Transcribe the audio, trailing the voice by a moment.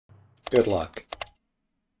Good luck.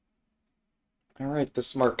 Alright,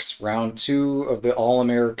 this marks round 2 of the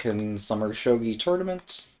All-American Summer Shogi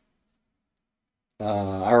Tournament.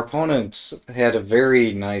 Our opponent had a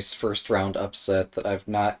very nice first round upset that I've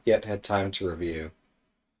not yet had time to review.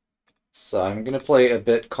 So I'm going to play a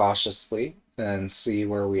bit cautiously and see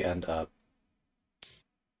where we end up.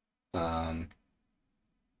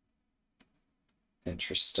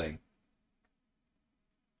 Interesting.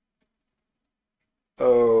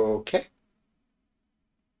 Okay.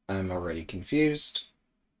 I'm already confused.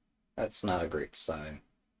 That's not a great sign.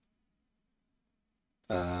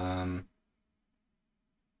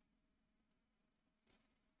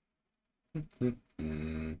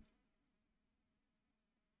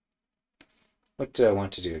 What do I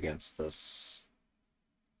want to do against this?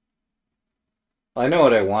 I know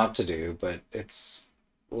what I want to do, but it's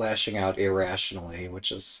lashing out irrationally,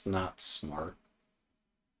 which is not smart.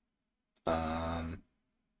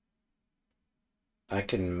 I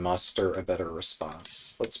can muster a better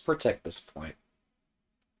response. Let's protect this point.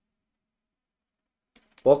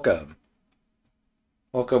 Welcome.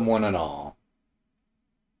 Welcome one and all.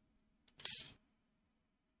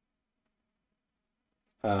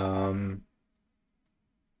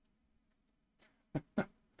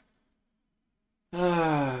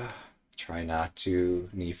 Try not to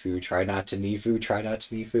Nifu, try not to Nifu, try not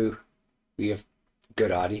to Nifu. We have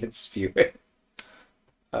good audience viewing.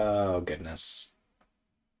 Oh, goodness.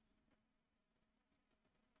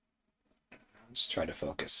 Just try to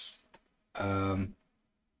focus. I'm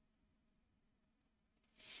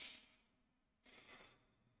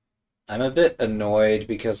a bit annoyed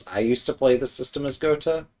because I used to play the system as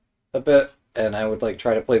Gota a bit, and I would like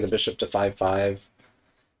try to play the bishop to 5-5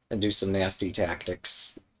 and do some nasty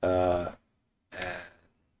tactics. And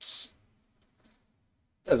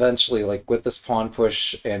eventually, like with this pawn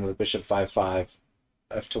push and with bishop 5-5, I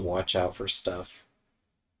have to watch out for stuff.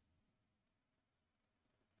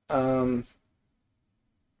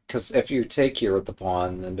 Because if you take here with the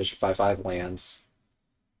pawn, then bishop 5-5 lands,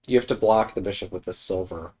 you have to block the bishop with the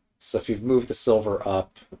silver. So if you've moved the silver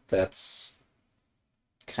up, that's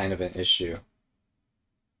kind of an issue.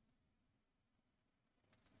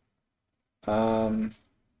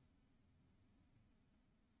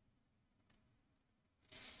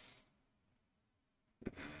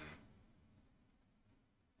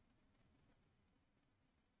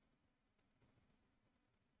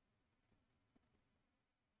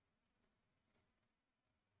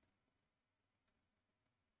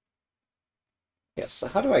 Yes, so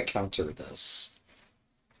how do I counter this?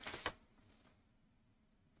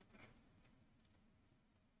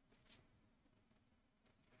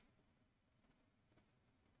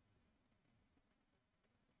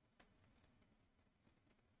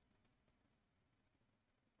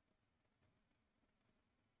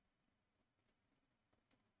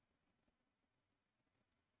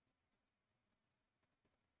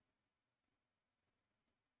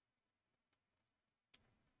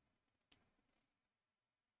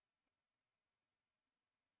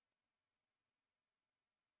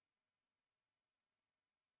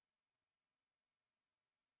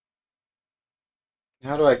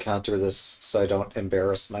 How do I counter this so I don't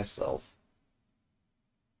embarrass myself?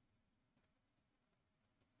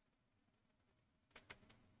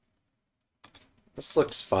 This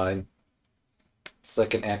looks fine. So I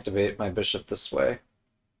can activate my bishop this way.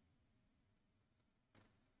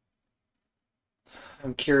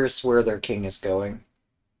 I'm curious where their king is going.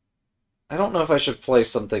 I don't know if I should play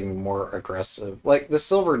something more aggressive. Like, the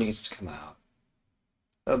silver needs to come out.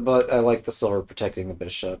 But I like the silver protecting the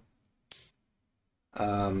bishop.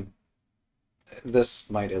 This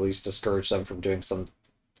might at least discourage them from doing some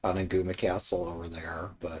Anaguma Castle over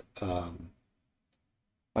there, but what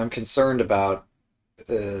I'm concerned about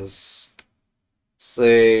is,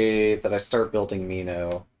 say that I start building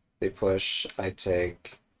Mino, they push, I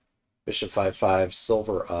take bishop 5-5,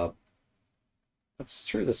 silver up. That's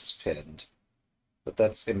true, this is pinned, but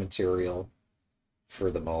that's immaterial for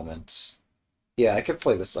the moment. Yeah, I could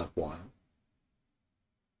play this up one.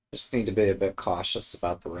 Just need to be a bit cautious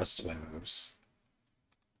about the rest of my moves.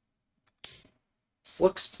 This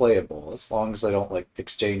looks playable, as long as I don't, like,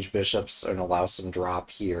 exchange bishops and allow some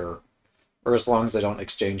drop here. Or as long as I don't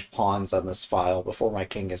exchange pawns on this file before my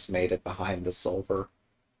king has made it behind the silver.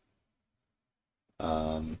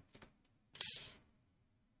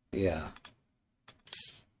 Yeah.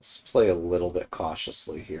 Let's play a little bit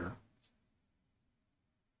cautiously here.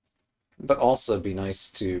 But also be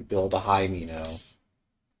nice to build a high Mino.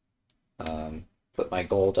 Put my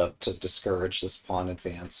gold up to discourage this pawn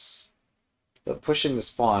advance. But pushing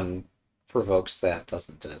this pawn provokes that,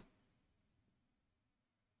 doesn't it?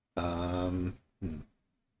 Hmm.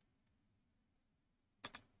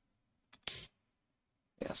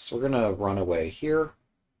 Yes, we're gonna run away here.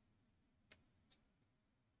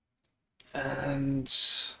 And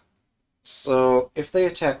so if they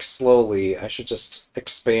attack slowly, I should just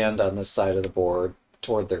expand on this side of the board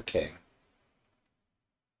toward their king.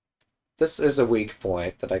 This is a weak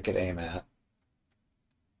point that I could aim at.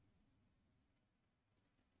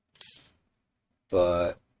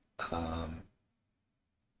 But,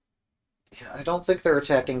 yeah, I don't think they're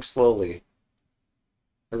attacking slowly.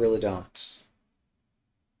 I really don't.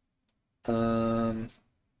 Um,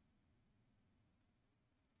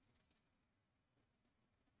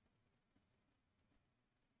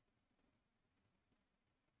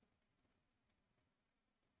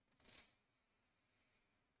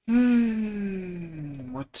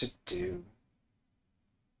 what to do?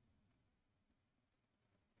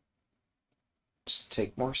 Just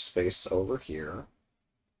take more space over here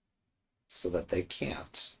so that they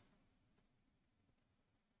can't.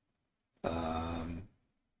 Um,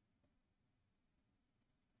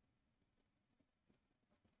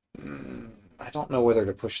 I don't know whether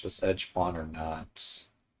to push this edge pawn or not.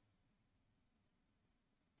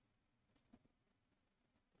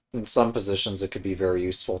 In some positions, it could be very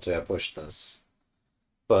useful to have pushed this.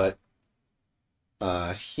 But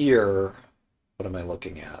here, what am I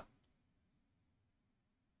looking at?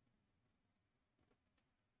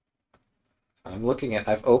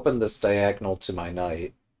 I've opened this diagonal to my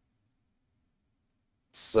knight.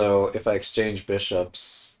 So if I exchange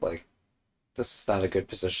bishops, like, this is not a good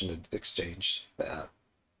position to exchange that.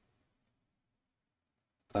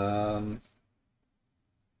 Um,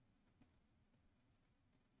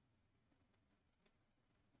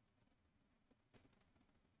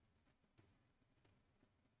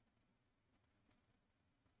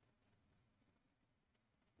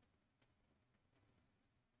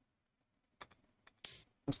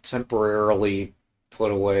 temporarily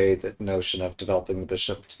put away the notion of developing the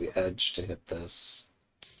bishop to the edge to hit this.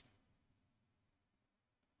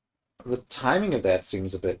 The timing of that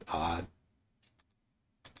seems a bit odd.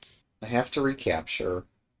 I have to recapture,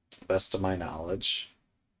 to the best of my knowledge.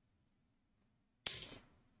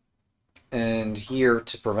 And here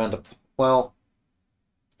to prevent a... Well,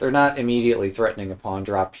 they're not immediately threatening a pawn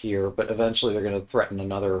drop here, but eventually they're going to threaten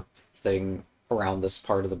another thing around this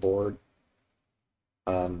part of the board.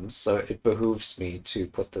 So it behooves me to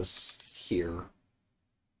put this here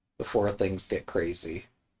before things get crazy.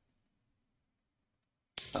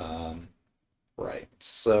 Right,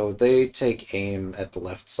 so they take aim at the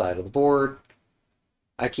left side of the board.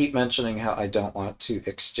 I keep mentioning how I don't want to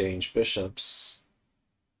exchange bishops.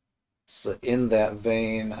 So in that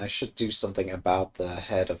vein, I should do something about the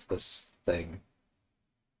head of this thing.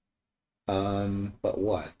 But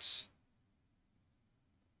what?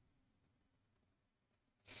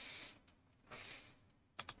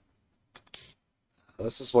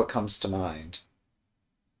 This is what comes to mind.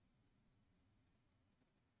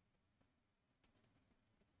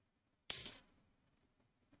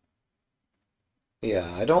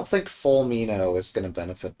 Yeah, I don't think full Mino is going to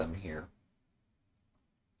benefit them here.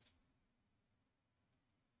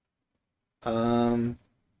 Um,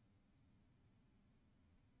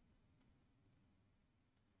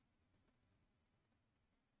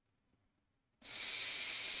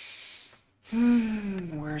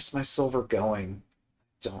 where's my silver going?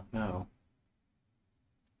 Don't know.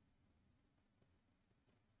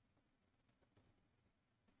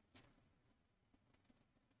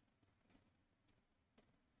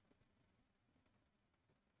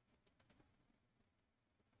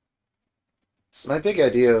 So my big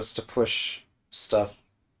idea is to push stuff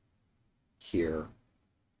here.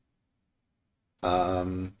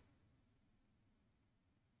 Um,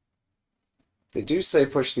 they do say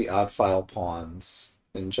push the odd file pawns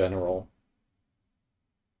in general.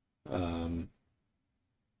 Um,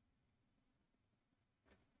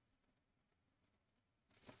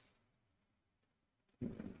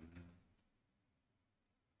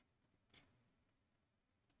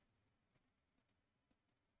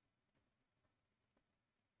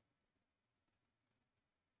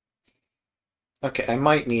 okay, I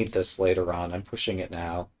might need this later on. I'm pushing it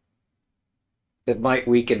now. It might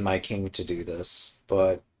weaken my king to do this,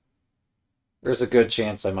 but there's a good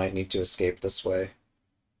chance I might need to escape this way.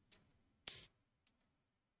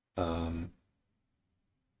 Um,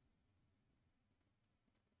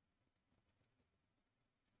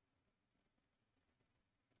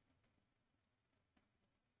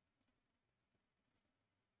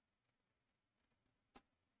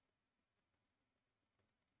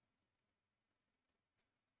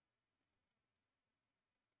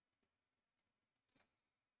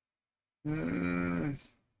 Hmm.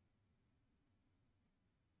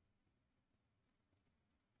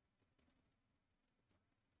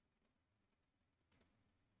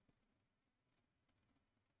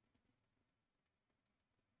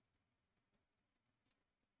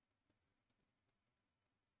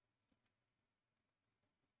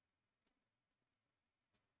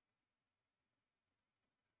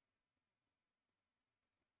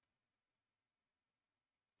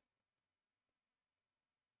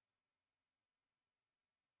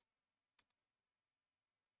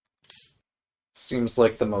 Seems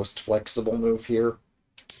like the most flexible move here.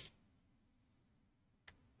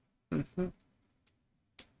 Hmm.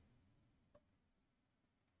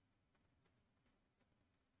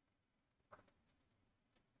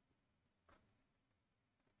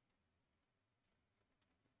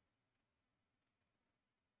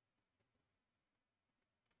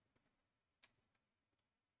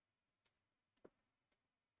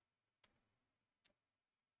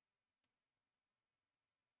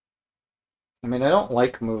 I mean, I don't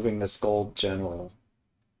like moving this gold general.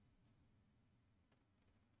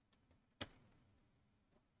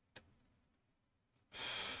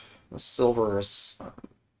 The silver is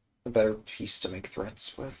a better piece to make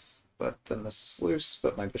threats with, but then this is loose,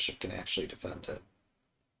 but my bishop can actually defend it.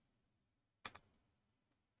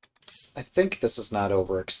 I think this is not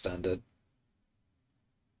overextended.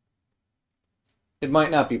 It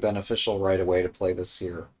might not be beneficial right away to play this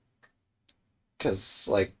here, because,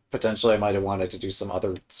 like, potentially I might have wanted to do some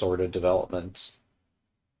other sort of development.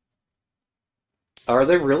 Are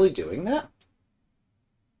they really doing that?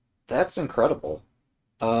 That's incredible.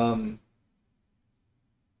 Um,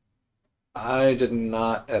 I did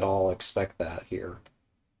not at all expect that here.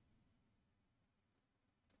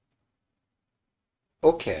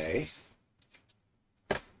 Okay.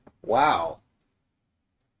 Wow.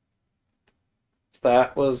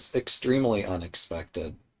 That was extremely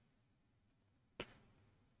unexpected.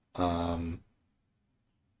 Um,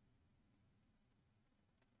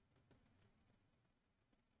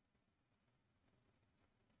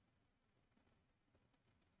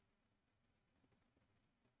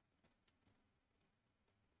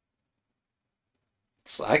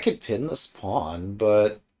 so I could pin this pawn,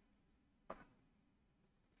 but,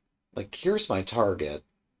 like, here's my target.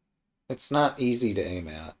 It's not easy to aim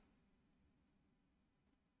at.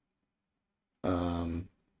 Um,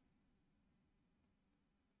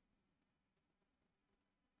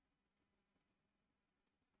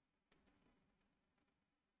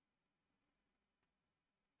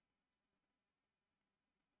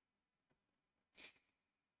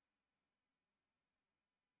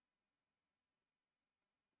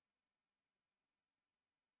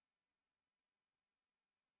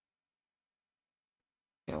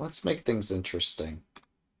 yeah, let's make things interesting.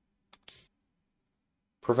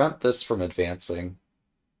 Prevent this from advancing.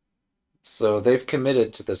 So they've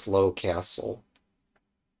committed to this low castle.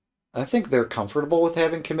 I think they're comfortable with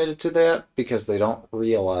having committed to that because they don't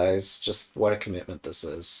realize just what a commitment this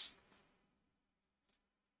is.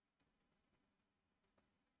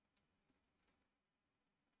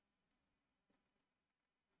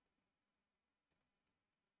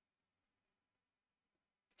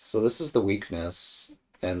 So this is the weakness,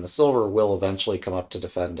 and the silver will eventually come up to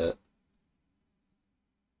defend it.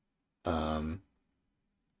 Um,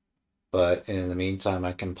 but in the meantime,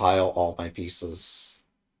 I can pile all my pieces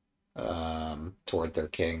toward their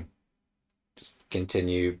king. Just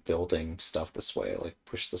continue building stuff this way, like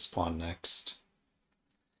push this pawn next.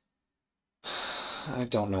 I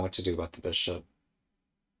don't know what to do about the bishop.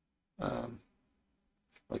 Um,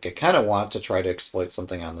 like, I kind of want to try to exploit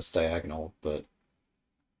something on this diagonal, but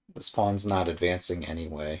this pawn's not advancing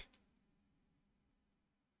anyway.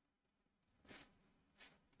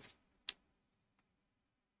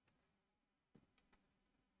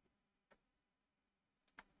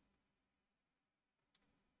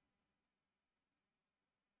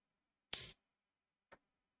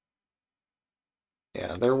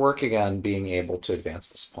 Yeah, they're working on being able to advance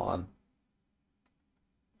this pawn.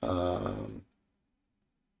 Um,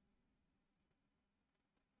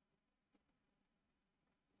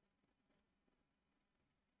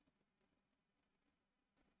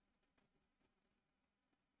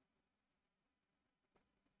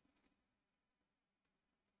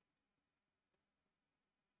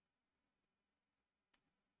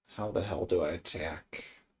 how the hell do I attack?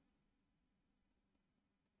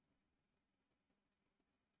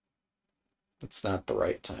 It's not the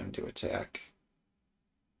right time to attack.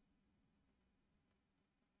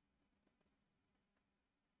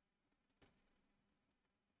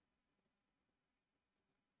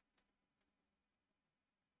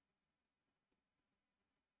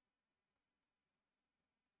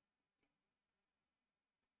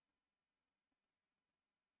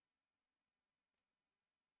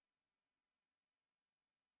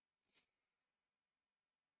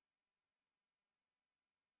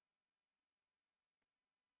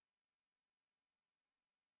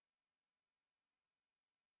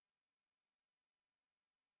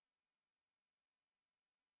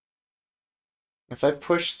 If I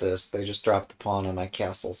push this, they just drop the pawn on my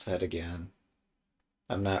castle's head again.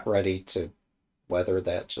 I'm not ready to weather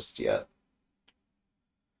that just yet.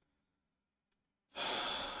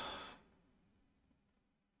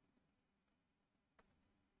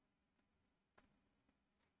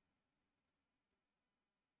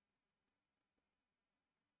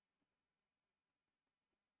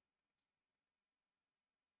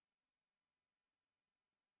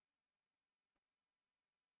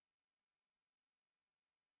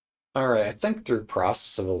 Alright, I think through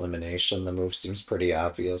process of elimination, the move seems pretty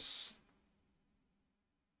obvious.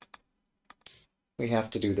 We have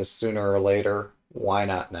to do this sooner or later. Why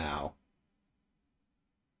not now?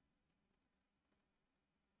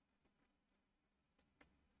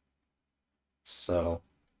 So,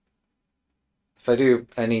 if I do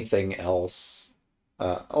anything else,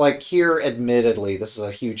 like here, admittedly, this is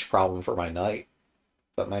a huge problem for my knight,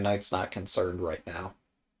 but my knight's not concerned right now.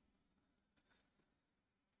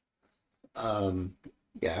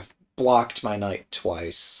 Yeah, I've blocked my knight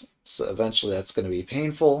twice, so eventually that's going to be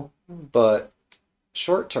painful, but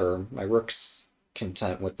short term, my rook's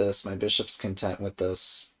content with this, my bishop's content with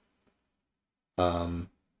this. There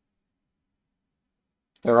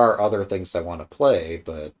are other things I want to play,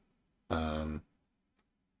 but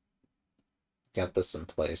got this in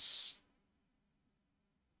place.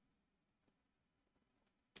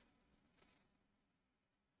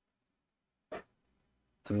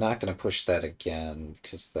 I'm not going to push that again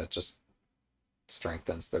because that just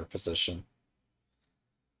strengthens their position.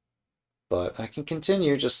 But I can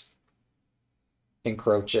continue just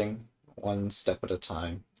encroaching one step at a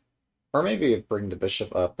time. Or maybe bring the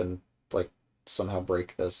bishop up and, like, somehow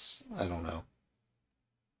break this. I don't know.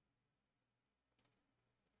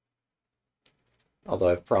 Although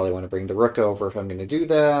I probably want to bring the rook over if I'm going to do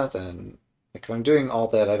that, and like, if I'm doing all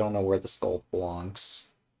that, I don't know where this gold belongs.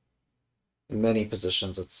 In many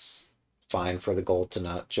positions, it's fine for the gold to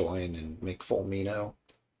not join and make full Mino.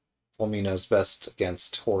 Full Mino's best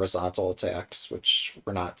against horizontal attacks, which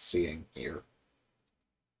we're not seeing here.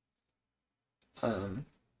 But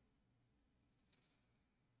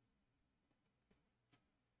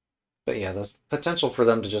yeah, there's potential for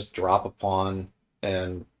them to just drop a pawn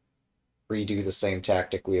and redo the same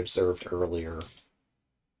tactic we observed earlier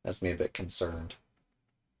has me a bit concerned.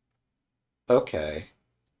 Okay.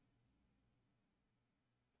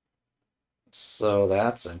 So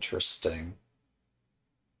that's interesting.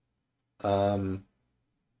 Um,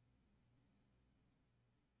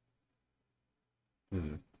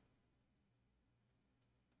 hmm.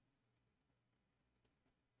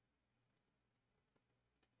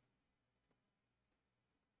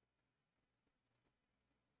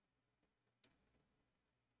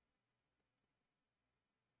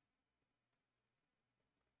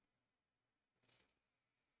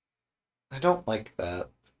 I don't like that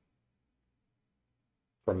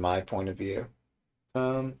from my point of view.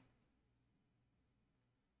 Um,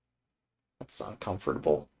 that's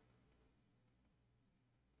uncomfortable.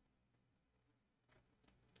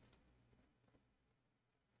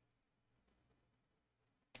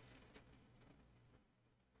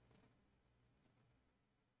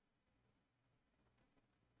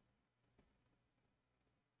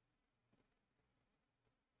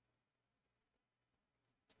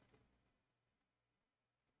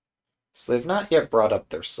 So they've not yet brought up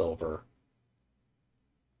their silver.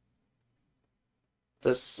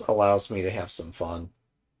 This allows me to have some fun.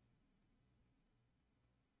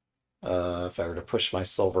 If I were to push my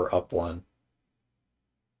silver up one.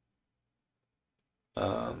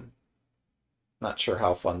 Not sure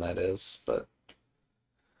how fun that is, but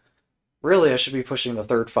really I should be pushing the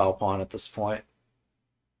third file pawn at this point.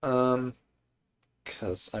 Because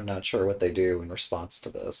I'm not sure what they do in response to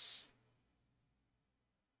this.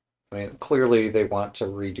 I mean, clearly they want to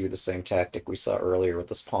redo the same tactic we saw earlier with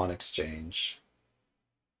this pawn exchange,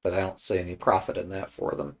 but I don't see any profit in that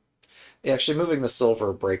for them. Yeah, actually, moving the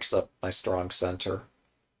silver breaks up my strong center.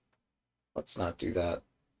 Let's not do that.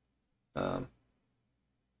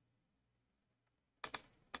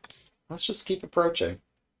 Let's just keep approaching.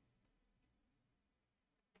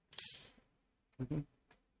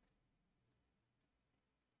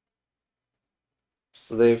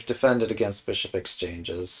 So they've defended against bishop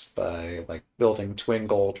exchanges by like building twin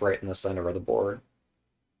gold right in the center of the board.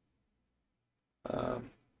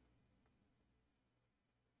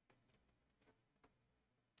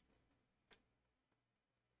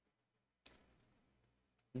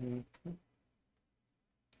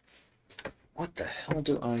 What the hell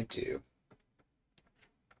do I do?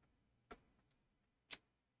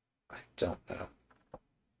 I don't know.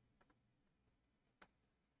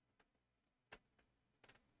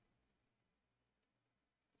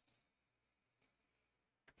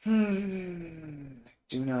 I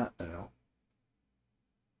do not know.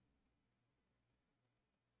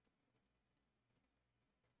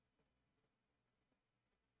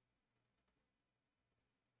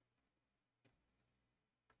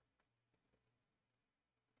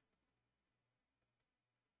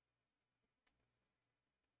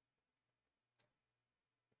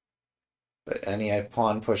 But any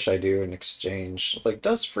pawn push I do in exchange, like,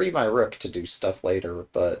 does free my rook to do stuff later,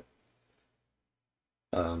 but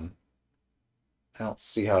um, I don't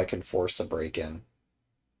see how I can force a break-in.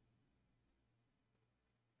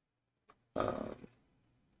 Um,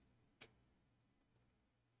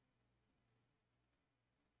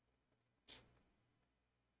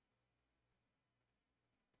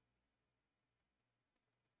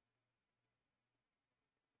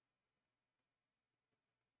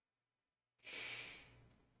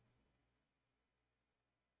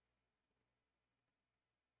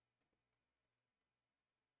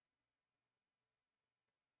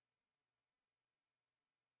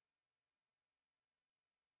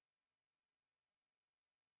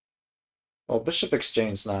 well, bishop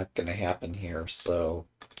exchange is not going to happen here, so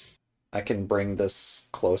I can bring this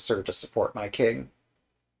closer to support my king.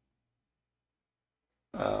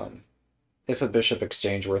 Um, if a bishop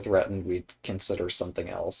exchange were threatened, we'd consider something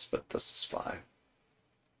else, but this is fine.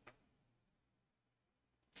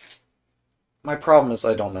 My problem is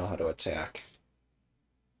I don't know how to attack.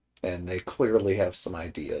 And they clearly have some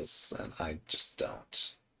ideas, and I just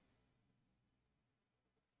don't.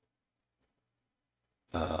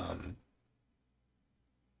 Um,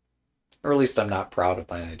 or at least I'm not proud of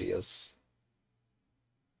my ideas.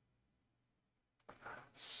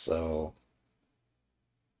 So,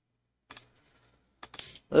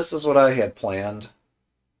 this is what I had planned.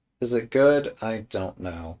 Is it good? I don't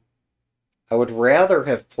know. I would rather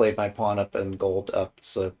have played my pawn up and gold up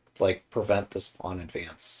to, like, prevent this pawn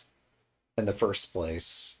advance in the first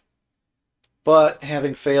place. But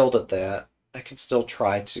having failed at that, I can still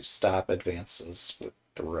try to stop advances with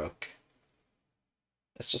the rook.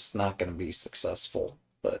 It's just not going to be successful,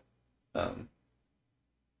 but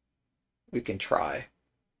we can try.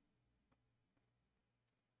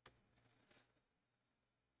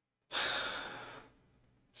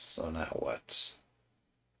 So now what?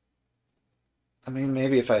 I mean,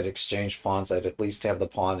 maybe if I'd exchanged pawns, I'd at least have the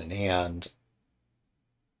pawn in hand.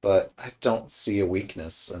 But I don't see a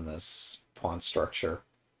weakness in this pawn structure.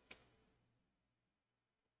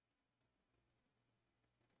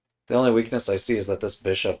 The only weakness I see is that this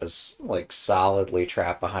bishop is, like, solidly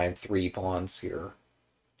trapped behind 3 pawns here.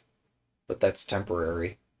 But that's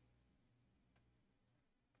temporary.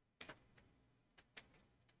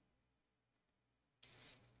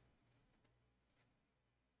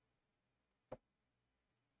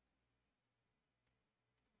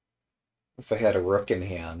 If I had a rook in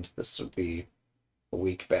hand, this would be a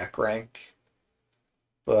weak back rank.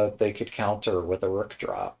 But they could counter with a rook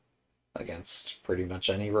drop against pretty much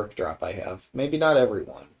any rook drop I have. Maybe not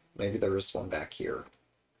everyone. Maybe there is one back here.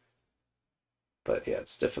 But yeah,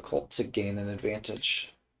 it's difficult to gain an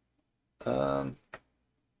advantage.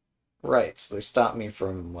 Right, so they stop me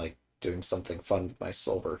from, like, doing something fun with my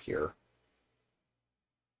silver here.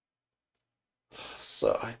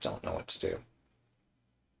 So I don't know what to do.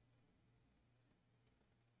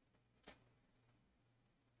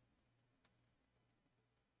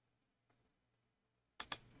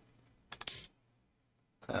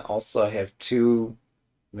 Also, I have 2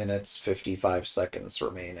 minutes 55 seconds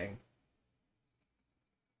remaining.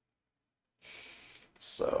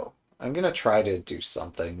 So I'm going to try to do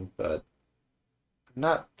something, but I'm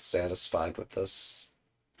not satisfied with this.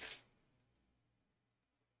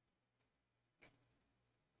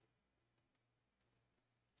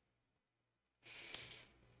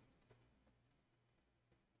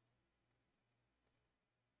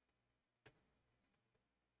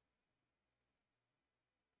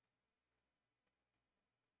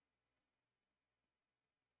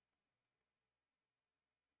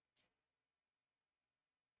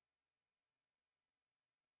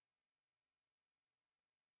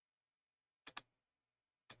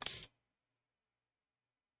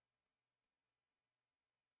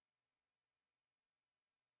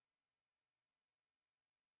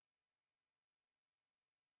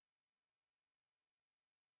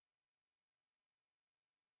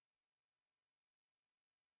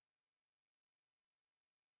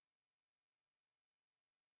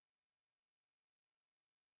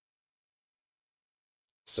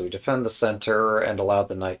 So we defend the center and allow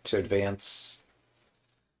the knight to advance.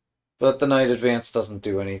 But the knight advance doesn't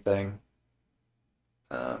do anything.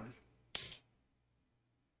 Um,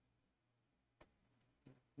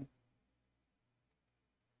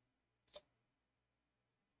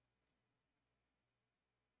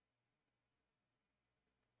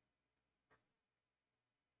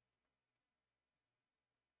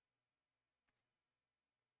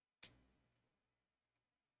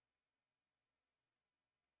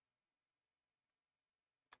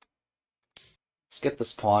 get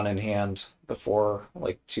this pawn in hand before,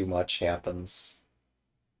 like, too much happens.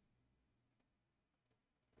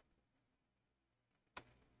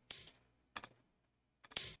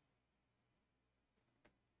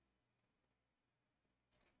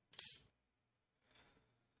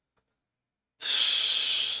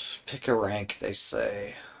 Pick a rank, they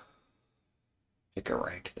say. Pick a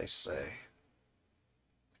rank, they say.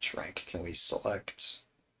 Which rank can we select?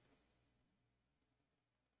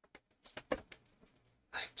 I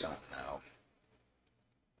don't know.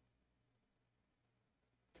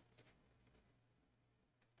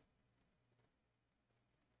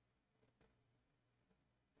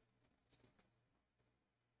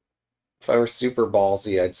 If I were super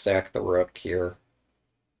ballsy, I'd sack the rook here.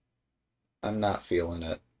 I'm not feeling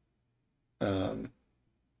it.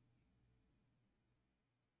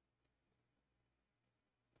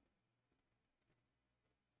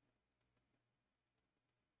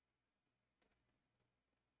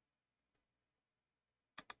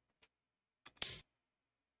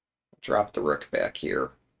 Drop the rook back here.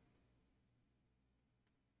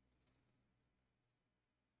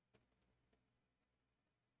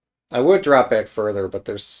 I would drop back further, but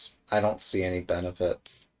I don't see any benefit.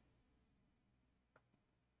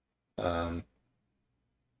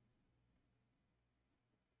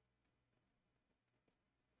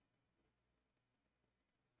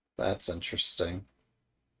 That's interesting.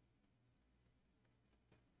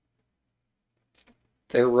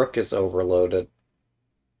 Their rook is overloaded.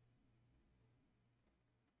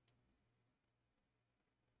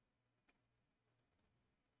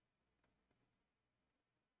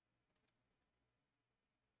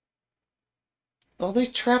 Oh, they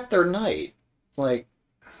trapped their knight. Like,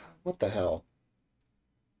 what the hell?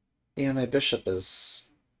 Yeah, my bishop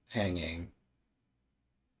is hanging.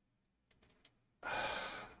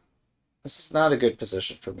 This is not a good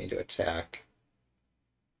position for me to attack.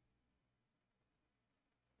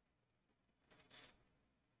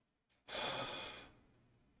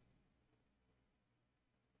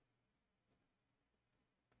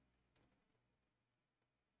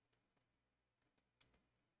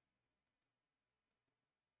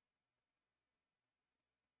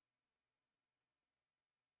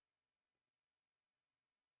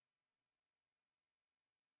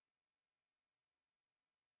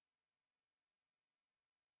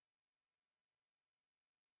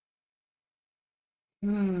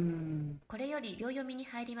 Hmm. これより秒読みに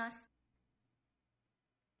入ります。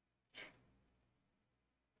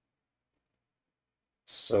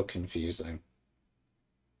 So confusing.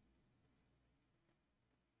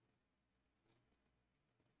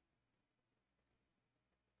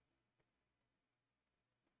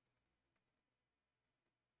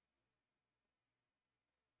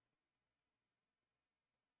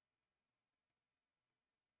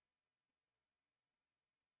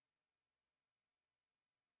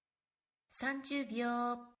 ,30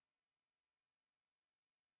 秒。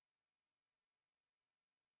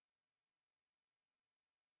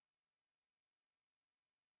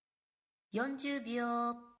40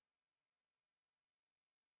秒。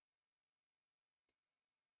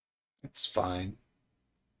 It's fine.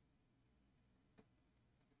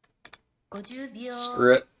 50秒。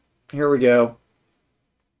 Screw it. Here we go.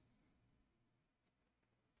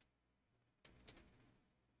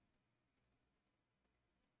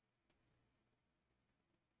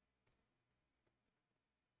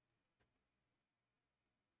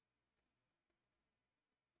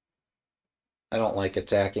 I don't like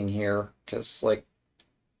attacking here, because, like,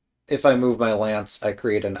 if I move my lance, I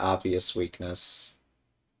create an obvious weakness.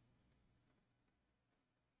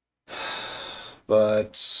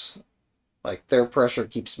 But, like, their pressure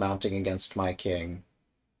keeps mounting against my king.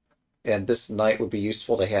 And this knight would be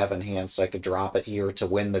useful to have in hand so I could drop it here to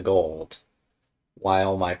win the gold,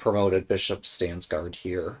 while my promoted bishop stands guard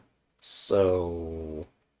here. So,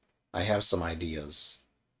 I have some ideas.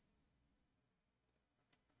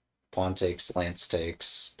 Pawn takes, lance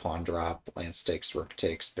takes, pawn drop, lance takes, rook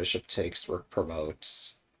takes, bishop takes, rook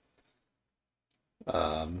promotes.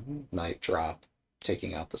 Knight drop,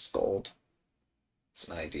 taking out this gold. It's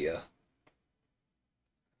an idea.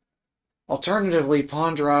 Alternatively,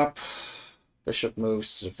 pawn drop, bishop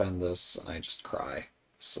moves to defend this, and I just cry.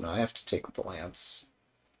 So now I have to take with the lance.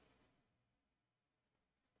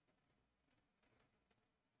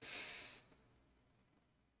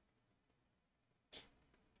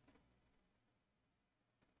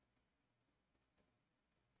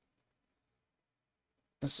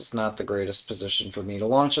 This is not the greatest position for me to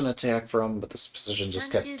launch an attack from, but this position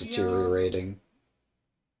just kept deteriorating.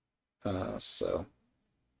 So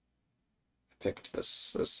I picked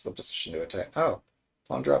this as the position to attack. Oh,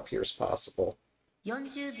 pawn drop here is possible.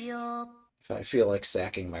 40秒。If I feel like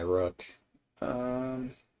sacking my rook.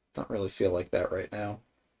 Don't really feel like that right now.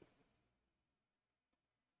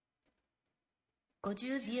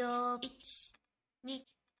 50秒。1、2。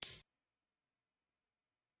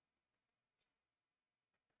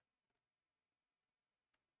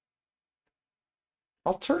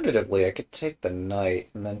Alternatively, I could take the knight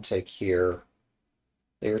and then take here.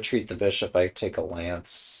 They retreat the bishop, I take a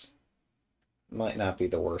lance. Might not be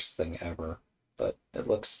the worst thing ever, but it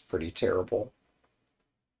looks pretty terrible.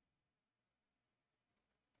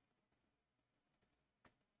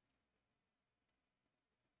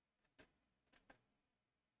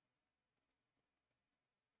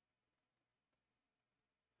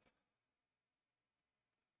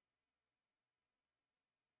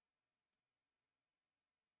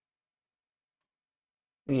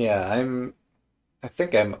 Yeah, I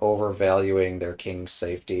think I'm overvaluing their king's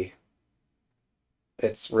safety.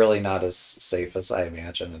 It's really not as safe as I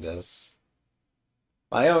imagine it is.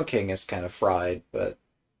 My own king is kind of fried, but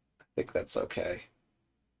I think that's okay.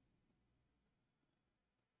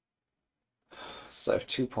 So I have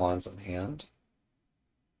 2 pawns in hand.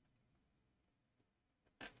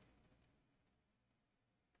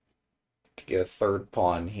 Could get a third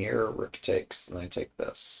pawn here, rook takes, and I take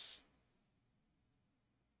this.30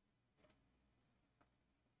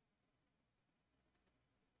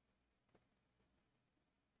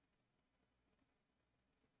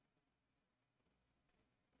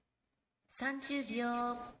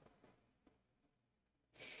秒。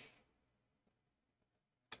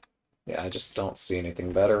Yeah, I just don't see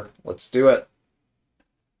anything better. Let's do it.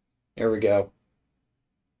 Here we go.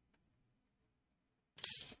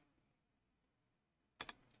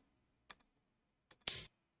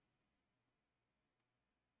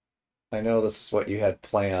 I know this is what you had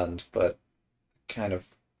planned, but kind of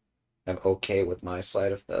am okay with my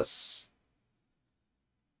side of this.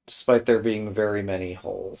 Despite there being very many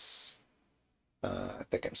holes, I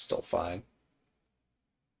think I'm still fine.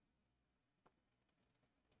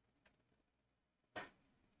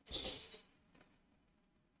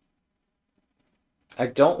 I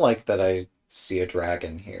don't like that I see a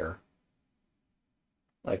dragon here.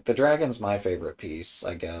 Like, the dragon's my favorite piece,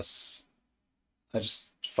 I guess. I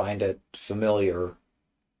just find it familiar.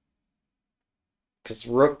 Because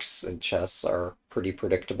rooks in chess are pretty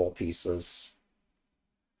predictable pieces.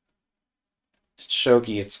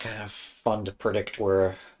 Shogi, it's kind of fun to predict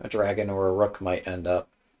where a dragon or a rook might end up.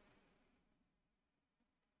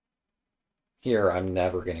 Here, I'm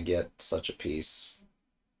never going to get such a piece.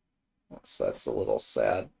 So that's a little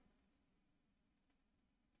sad.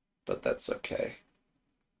 But that's okay.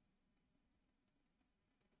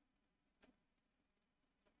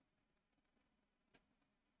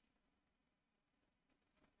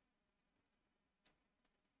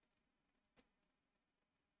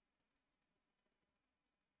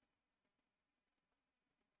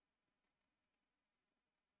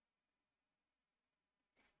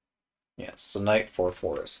 Yeah, so knight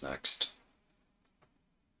 4/4 is next.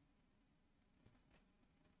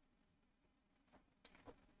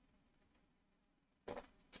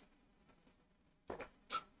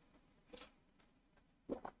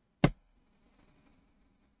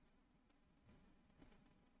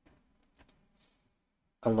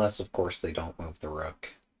 Unless, of course, they don't move the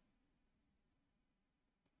rook.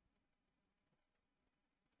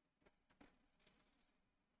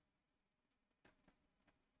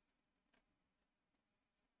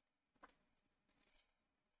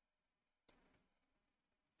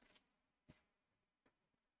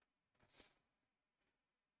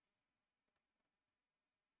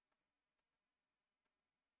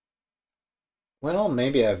 Well,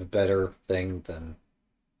 maybe I have a better thing than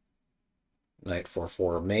knight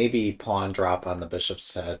 4/4. Maybe pawn drop on the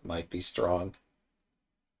bishop's head might be strong.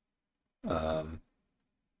 Um,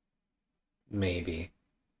 maybe.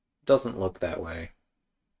 Doesn't look that way.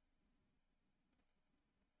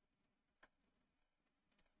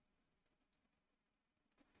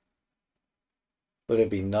 But it'd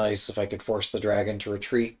be nice if I could force the dragon to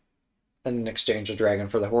retreat and in exchange the dragon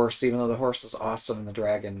for the horse, even though the horse is awesome, the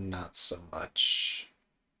dragon not so much.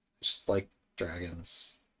 Just like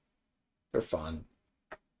dragons. They're fun.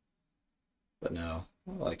 But no.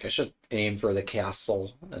 Like, I should aim for the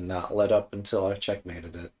castle and not let up until I've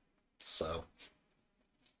checkmated it. So.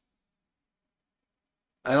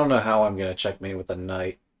 I don't know how I'm going to checkmate with a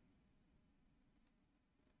knight.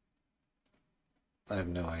 I have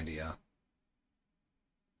no idea.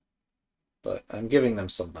 But I'm giving them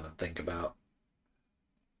something to think about.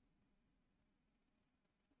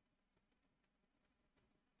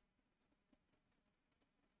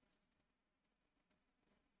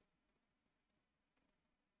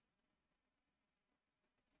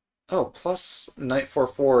 Oh, plus knight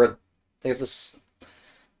 4/4. They have this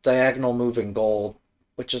diagonal moving gold,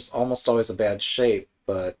 which is almost always a bad shape,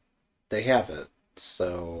 but they have it.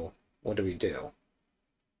 So what do we do?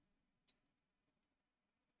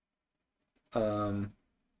 Um,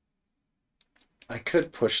 I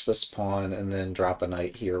could push this pawn and then drop a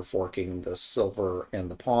knight here, forking the silver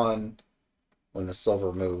and the pawn. When the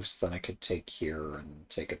silver moves, then I could take here and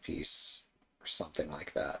take a piece or something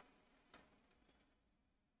like that.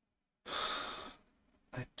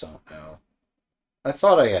 I don't know. I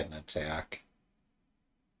thought I had an attack.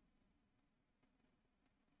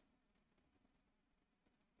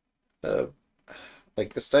 Uh,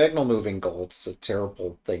 like, this diagonal moving gold's a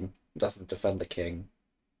terrible thing. It doesn't defend the king.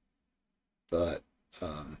 But,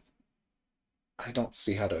 um, I don't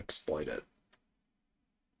see how to exploit it.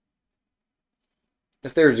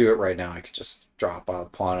 If they were to do it right now, I could just drop a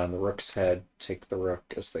pawn on the rook's head, take the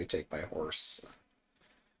rook as they take my horse.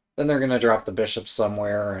 Then they're going to drop the bishop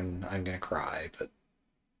somewhere, and I'm going to cry, but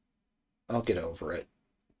I'll get over it.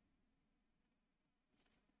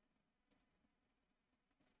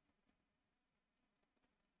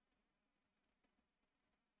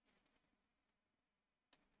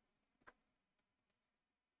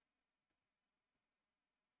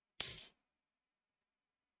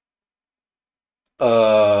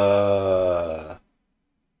 Uh,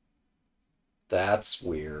 that's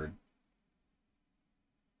weird.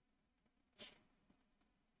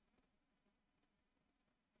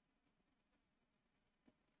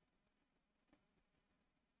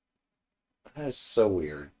 That is so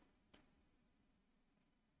weird.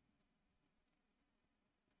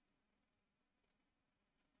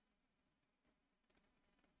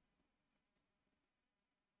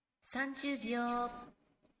 30秒。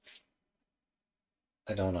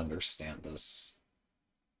I don't understand this.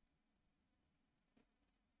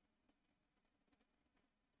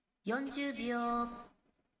 40秒。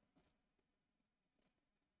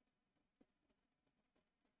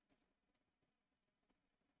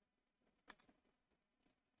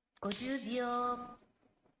50秒。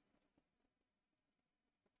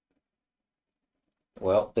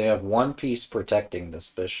Well, they have one piece protecting this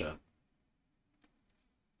bishop.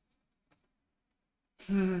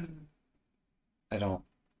 Hmm. I don't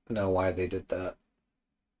know why they did that.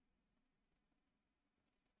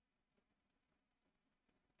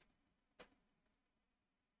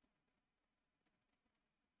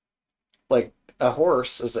 Like, a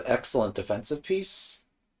horse is an excellent defensive piece.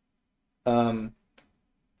 Um,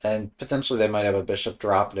 and potentially they might have a bishop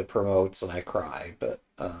drop and it promotes and I cry, but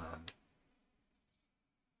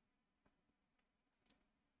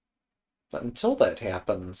until that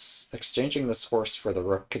happens, exchanging this horse for the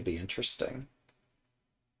rook could be interesting.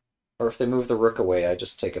 Or if they move the rook away, I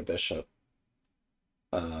just take a bishop.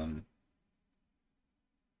 Um,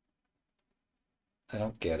 I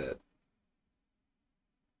don't get it.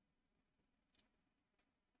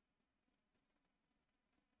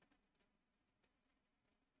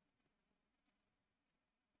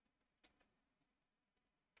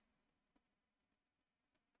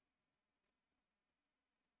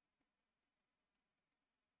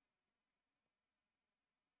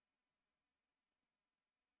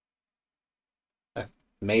 I,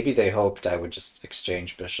 maybe they hoped I would just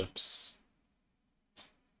exchange bishops.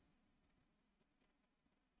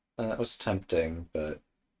 That was tempting, but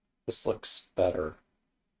this looks better.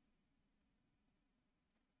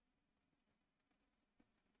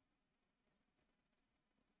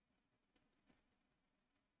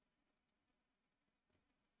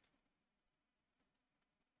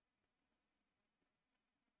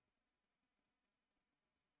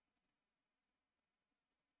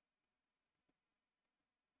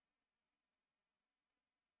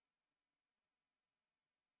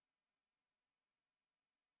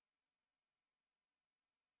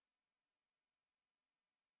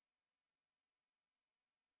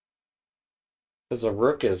 Because a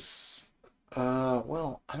rook is,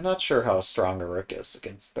 well, I'm not sure how strong a rook is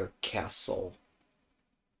against their castle.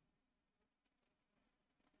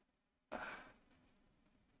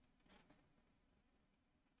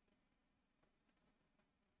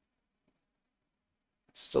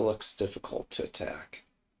 It still looks difficult to attack.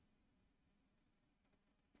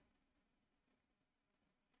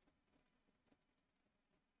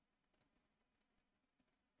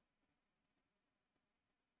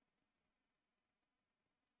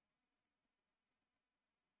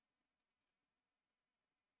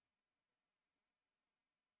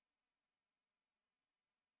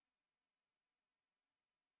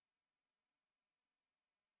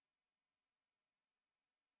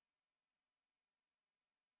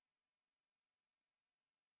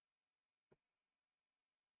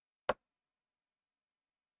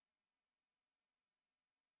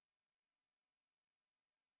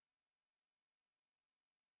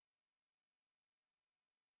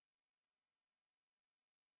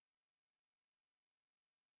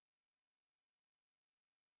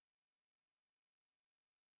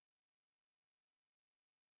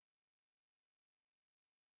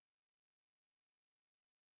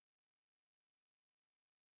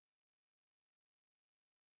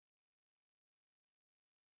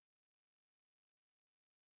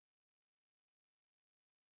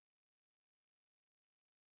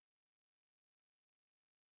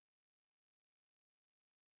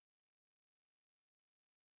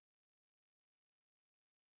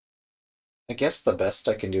 I guess the best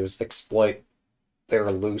I can do is exploit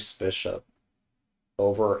their loose bishop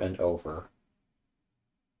over and over.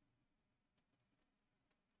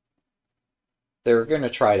 They're going to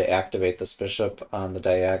try to activate this bishop on the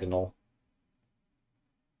diagonal,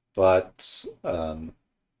 but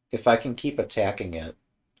if I can keep attacking it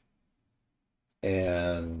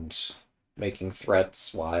and making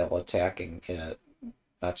threats while attacking it,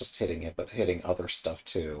 not just hitting it, but hitting other stuff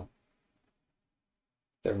too,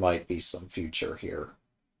 there might be some future here.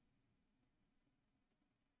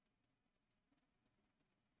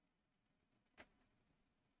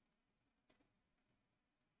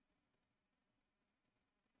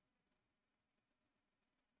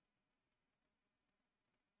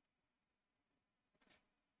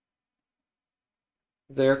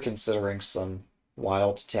 They're considering some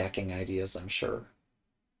wild attacking ideas, I'm sure.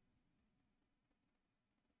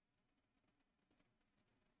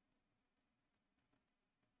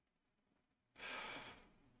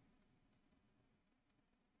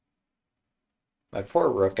 My poor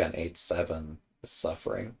rook on 8-7 is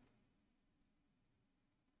suffering.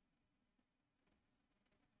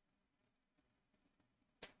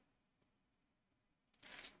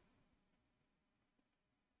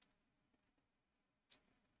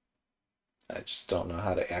 I just don't know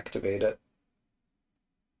how to activate it.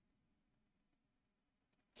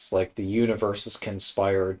 It's like the universe is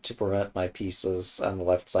conspired to prevent my pieces on the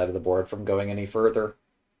left side of the board from going any further.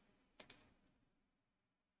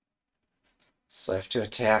 So I have to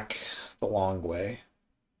attack the long way.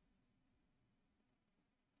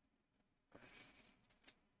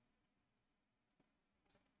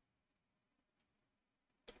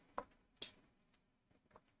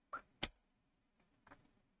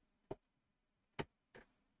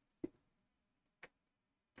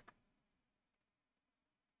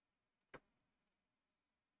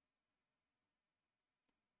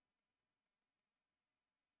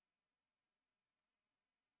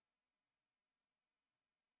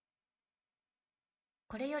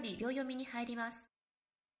これより秒読みに入ります。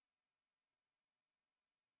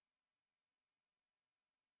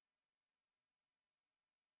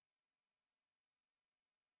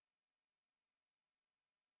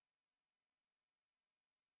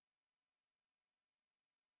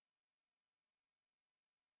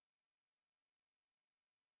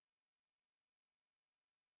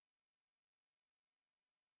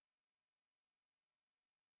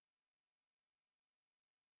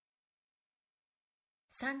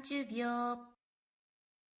30秒。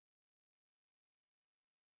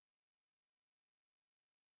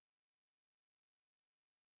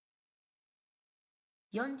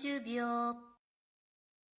40秒。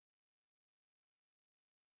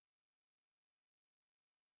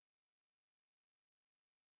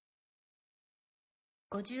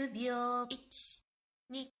50秒。1、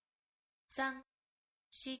2、3、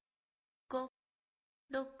4、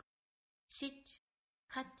5、6、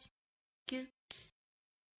7、8、9。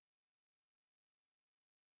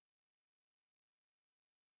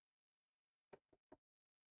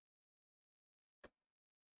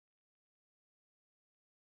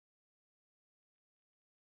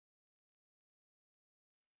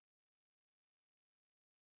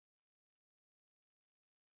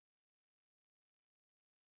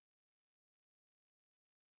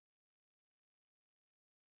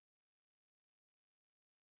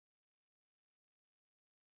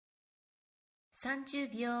30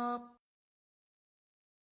秒。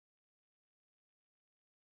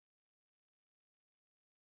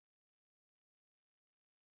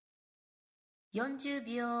40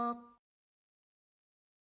秒。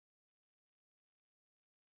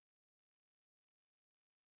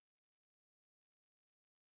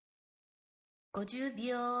50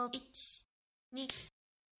秒。1、2、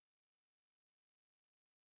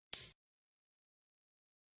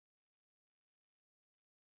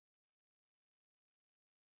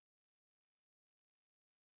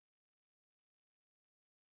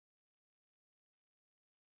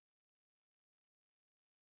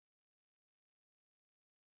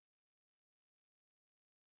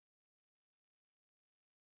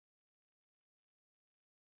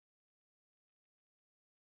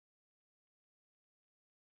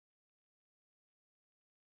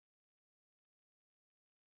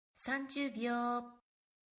30秒。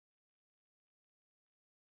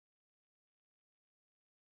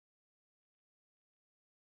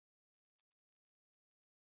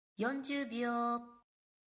40秒。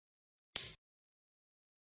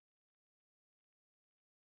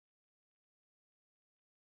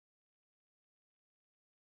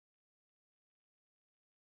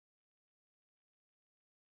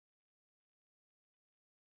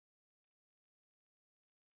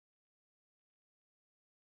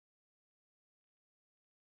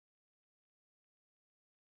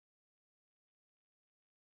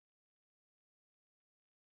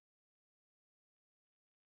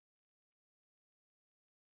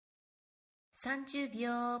30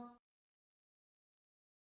秒、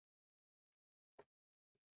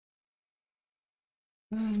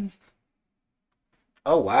Hmm.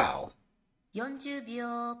 Oh, wow. 40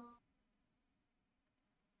秒、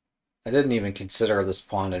I didn't even consider this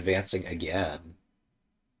pawn advancing again.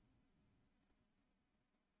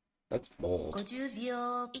 That's bold. 50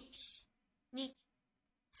秒、1、2、3、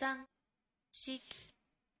4、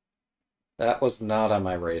That was not on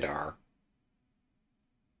my radar.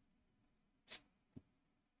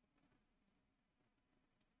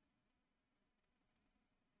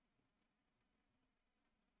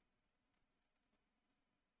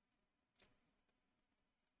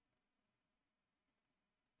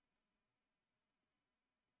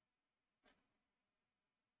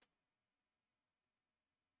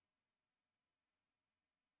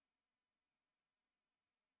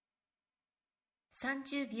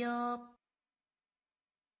 30秒、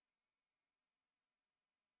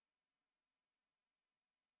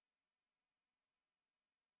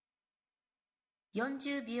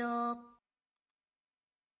40秒、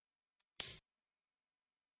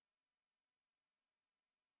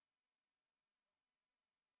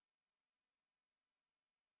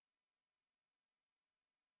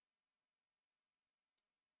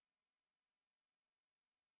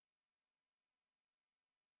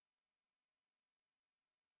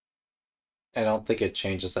I don't think it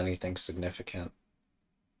changes anything significant.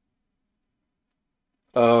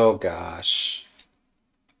 Oh gosh.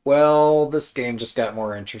 Well, this game just got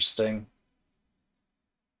more interesting.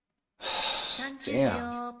 30 Damn.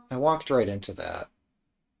 秒、I walked right into that.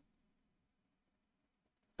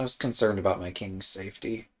 I was concerned about my king's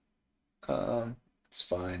safety. It's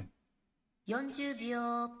fine. 40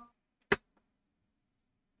秒、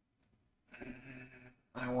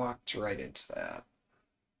I walked right into that.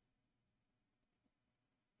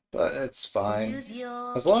 But it's fine. 50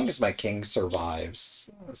秒、As long as my king survives,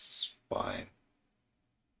 this is fine.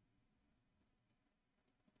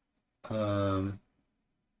 Um,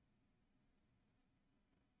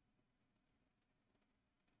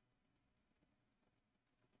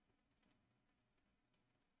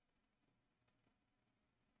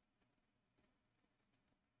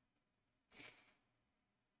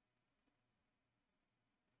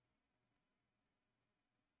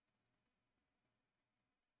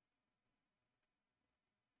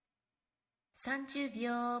 30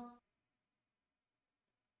秒、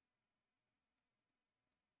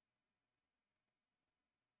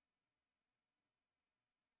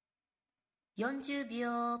40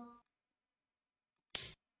秒、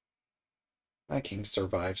my king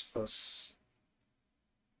survives this.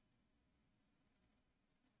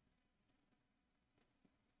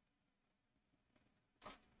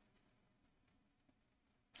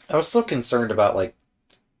 I was so concerned about like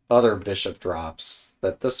other bishop drops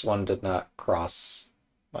that this one did not cross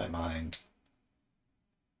my mind.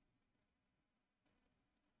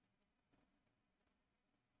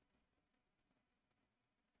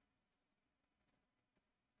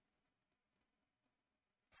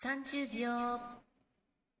 30秒、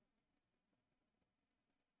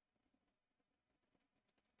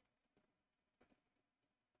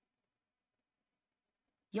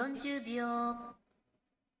40秒、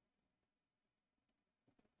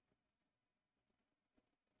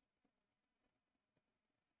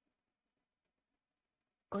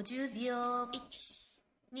50秒、1、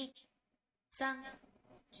2、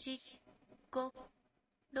3、4、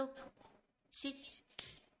5、6、7、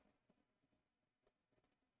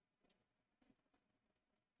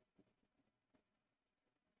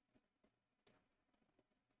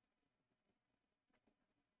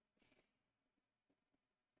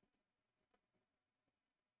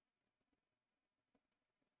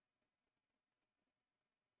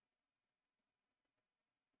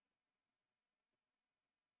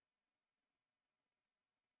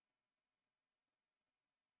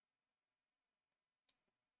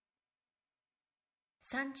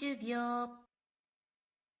30秒、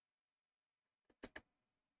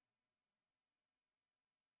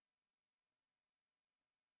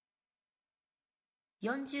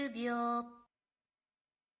40秒、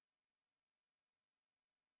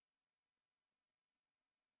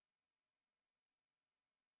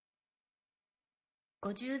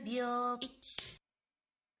50秒、1、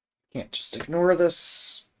Can't just ignore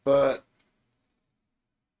this, but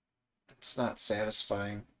it's not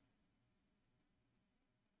satisfying.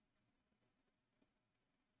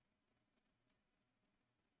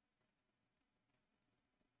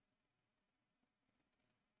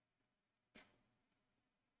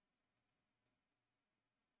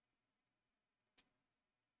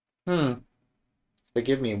 Hmm. If they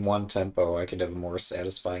give me one tempo, I could have a more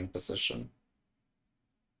satisfying position.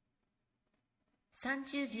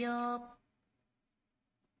 30秒、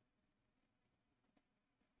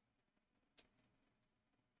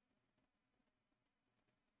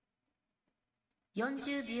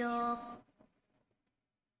40秒、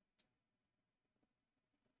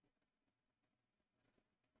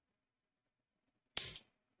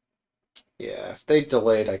Yeah, if they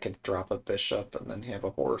delayed, I could drop a bishop and then have a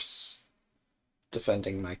horse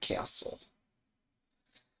defending my castle.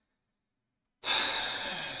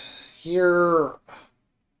 Here,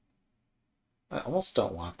 I almost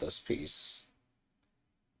don't want this piece.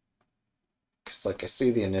 Because, like, I see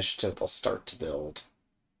the initiative will start to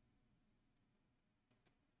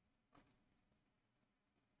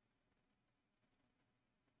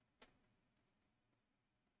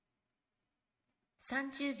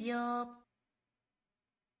秒、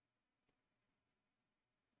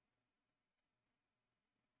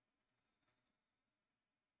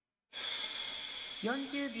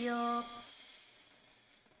40秒、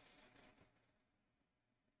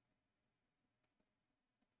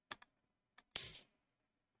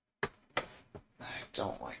I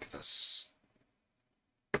don't like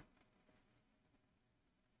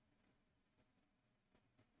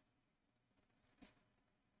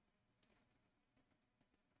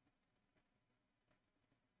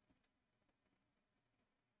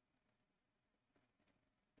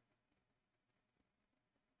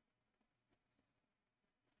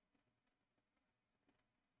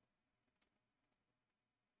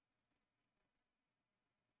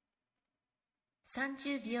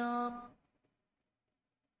秒、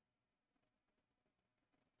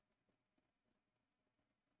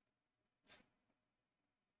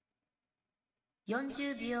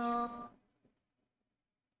40秒、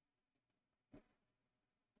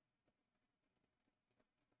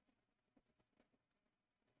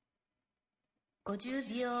50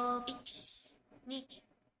秒、1、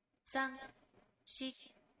2、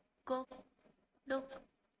3、4、5、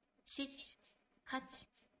6、7、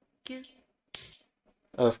8、9。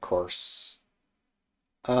Of course.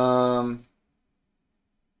 Um,30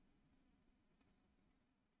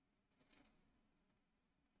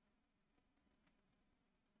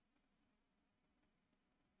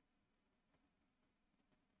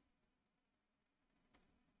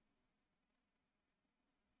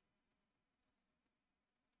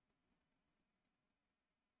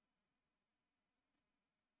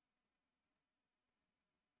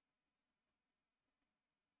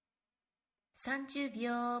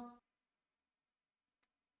秒、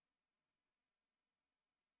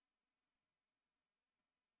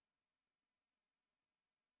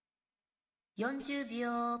40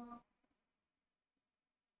秒、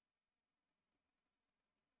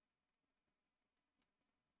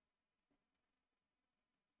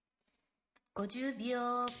50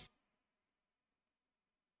秒、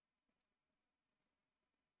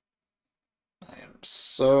I am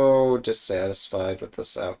so dissatisfied with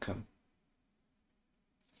this outcome.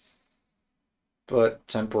 But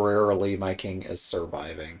temporarily, my king is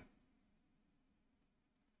surviving.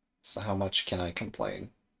 So how much can I complain?30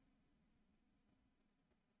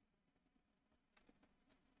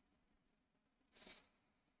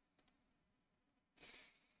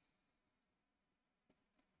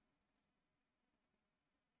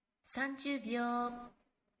秒、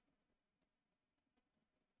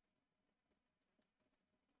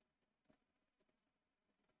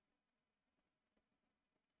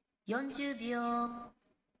40秒、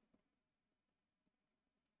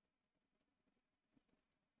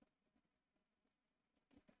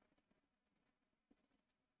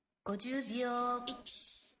50秒、1、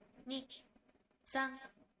2、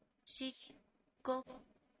3、4、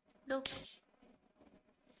5、6。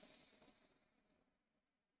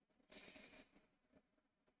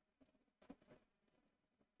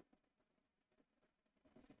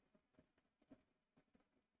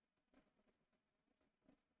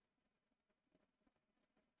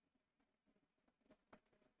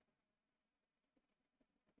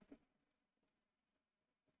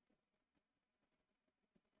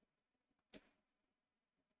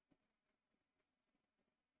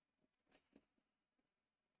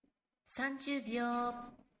30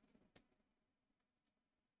秒、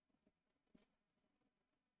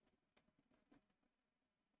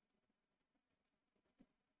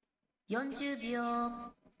40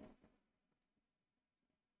秒、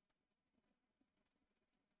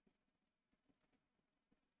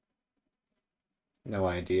No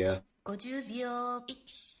idea. 50秒、1、2、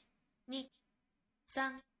3、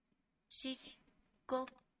4、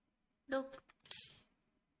5、6。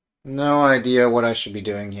No idea what I should be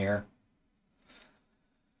doing here.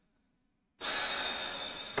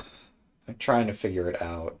 I'm trying to figure it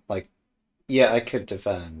out. Like, Yeah, I could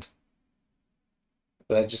defend,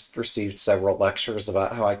 but I just received several lectures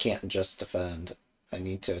about how I can't just defend. I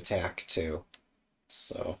need to attack too.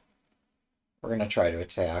 So we're gonna try to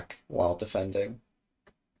attack while defending.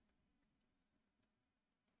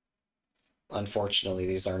 Unfortunately,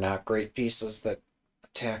 these are not great pieces that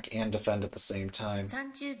attack and defend at the same time.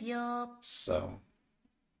 30秒 So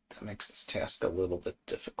that makes this task a little bit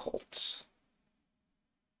difficult.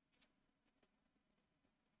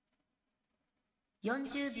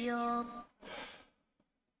 40秒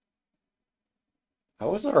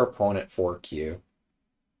How is our opponent 4Q?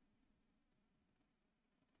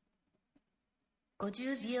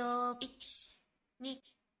 50秒1、2、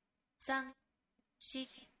3、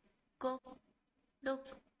4、5、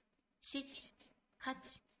6、7、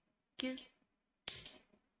8、9。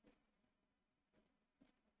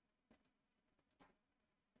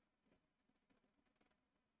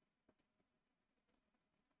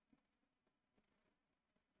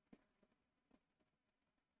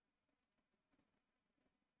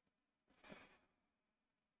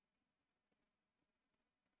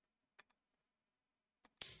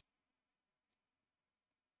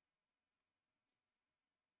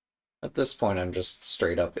At this point, I'm just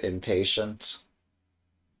straight up impatient.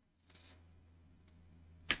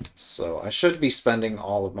 So I should be spending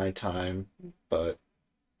all of my time, but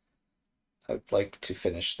I'd like to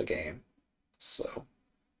finish the game. So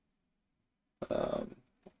we're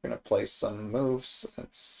going to play some moves.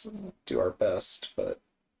 Let's do our best, but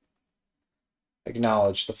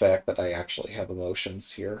acknowledge the fact that I actually have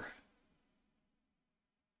emotions here.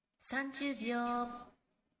 30秒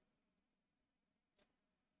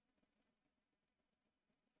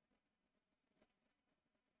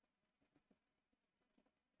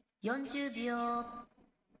 40秒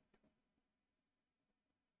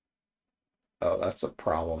Oh, that's a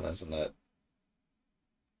problem, isn't it?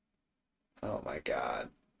 Oh my god.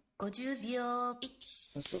 50秒1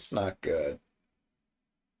 This is not good.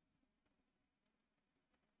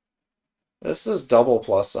 This is double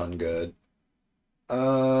plus ungood.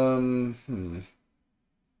 Hmm.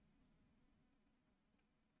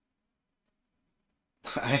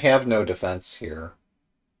 I have no defense here.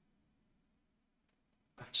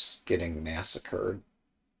 I'm just getting massacred.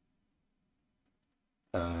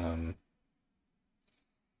 Um,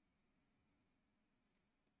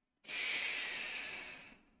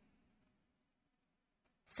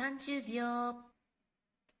 30秒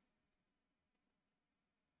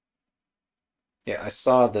yeah, I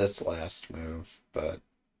saw this last move, but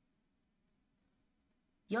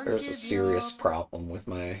there's a 40serious 秒 problem with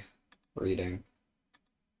my reading.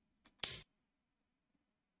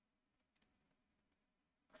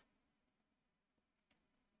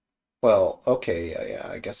 Well, okay, yeah,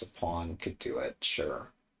 I guess a pawn could do it,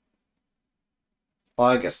 sure. Well,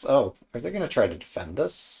 I guess, oh, are they going to try to defend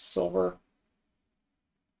this silver?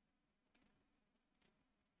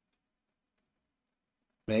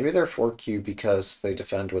 Maybe they're 4Q because they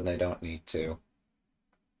defend when they don't need to.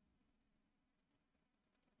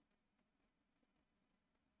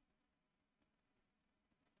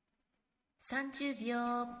 30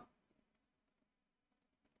秒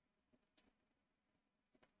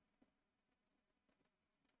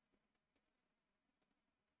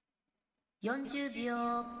 40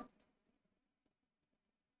秒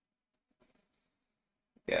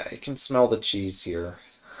Yeah, you can smell the cheese here.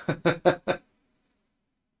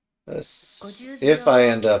 This, 50 if I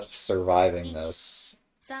end 秒 up surviving 1、this,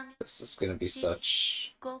 3、this is going to be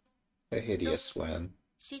 4、such 5、a 6、hideous win.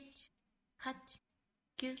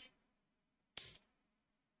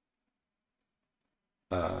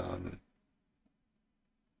 7、8、9。Um,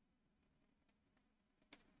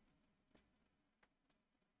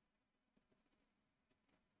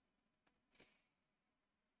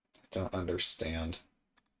 I don't understand.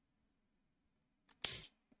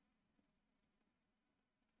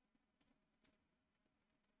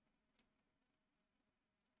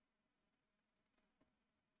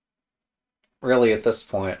 Really, at this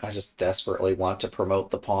point, I just desperately want to promote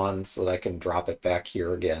the pawn so that I can drop it back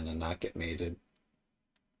here again and not get mated.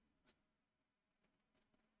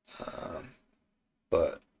 Um,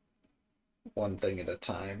 but one thing at a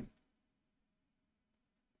time.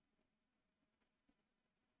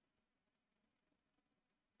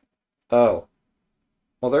 Oh,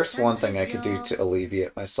 well, there's one thing I could do 30 to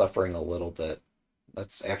alleviate my suffering a little bit.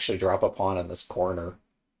 Let's actually drop a pawn in this corner.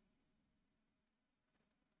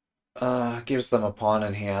 Gives them a pawn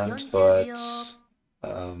in hand, 40 but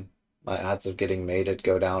秒 my odds of getting mated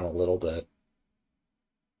go down a little bit.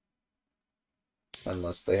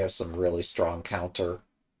 Unless they have some really strong counter.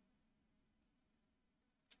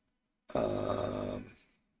 Um,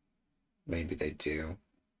 maybe they do.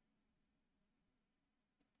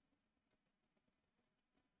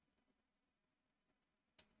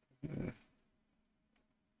 Hmm.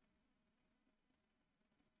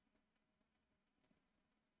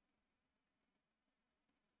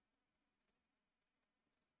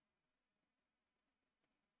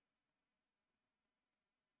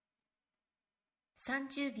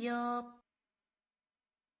 30秒。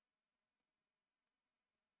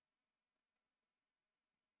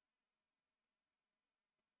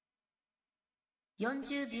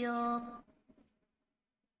40秒。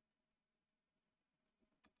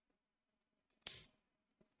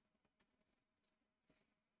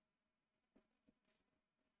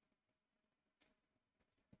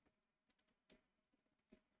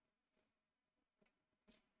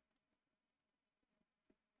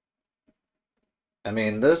I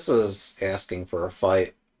mean, this is asking for a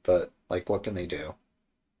fight, but like, what can they do?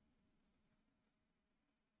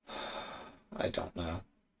 I don't know.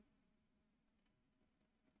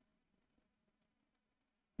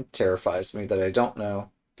 It terrifies me that I don't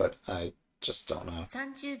know, but I just don't know.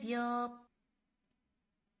 30秒。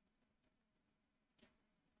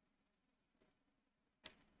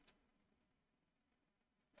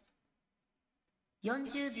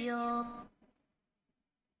40秒。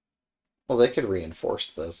Well, they could reinforce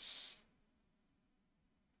this.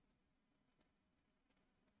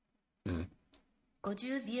 Hmm.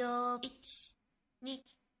 50秒。1、2、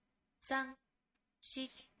3、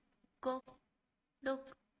4、5、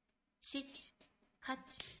6、7、8。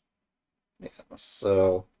Yeah,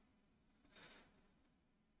 so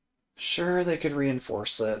sure they could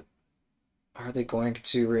reinforce it. Are they going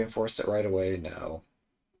to reinforce it right away? No.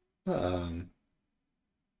 Um,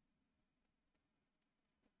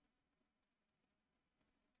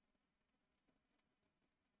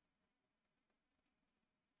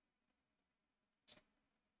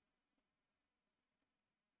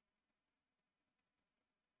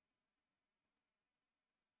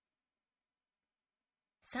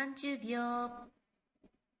 30秒。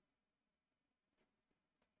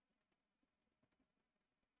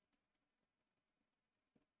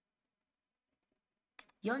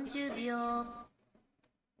40秒。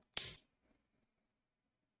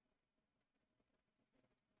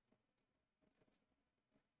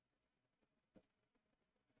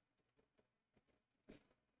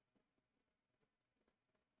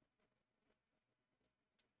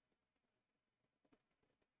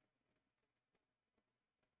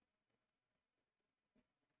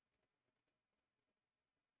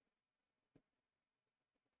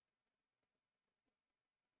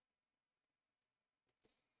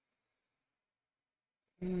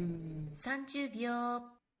30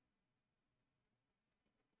秒。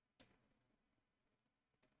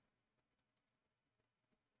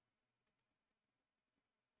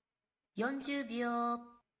40秒。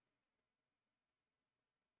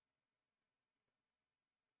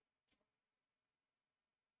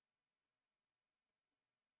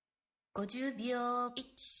50秒。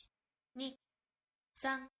1、2、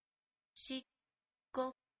3、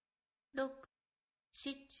4、5、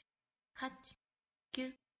6、7、8、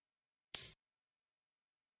9。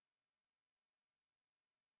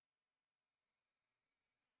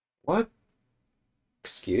what?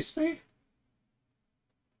 Excuse me?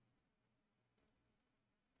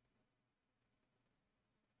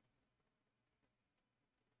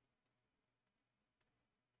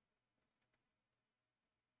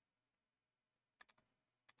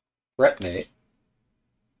 Retmate.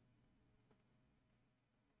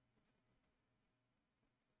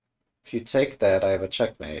 If you take that, I have a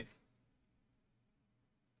checkmate.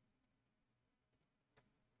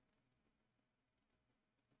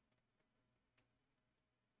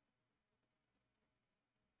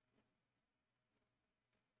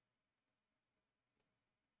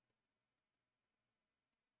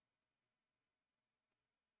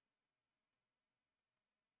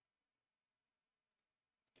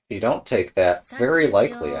 If you don't take that, very 30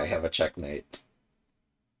 likely I 秒。have a checkmate.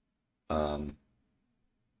 Um,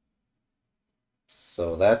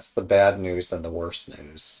 so that's the bad news and the worse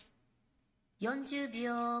news. 40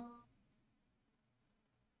秒。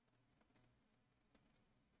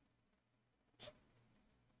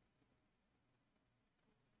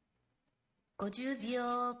50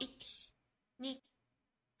秒。1、2、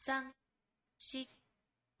3、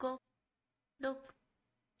4、5、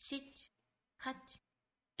6、7、8、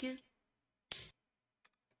9。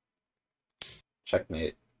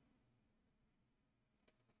Checkmate.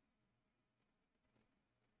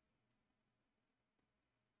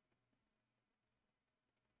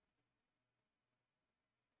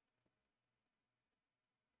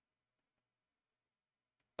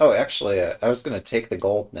 Oh, actually, I was going to take the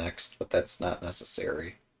gold next, but that's not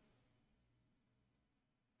necessary.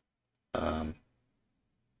 Um,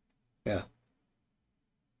 yeah.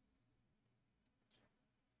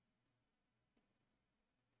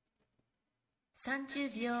 30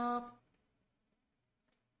秒。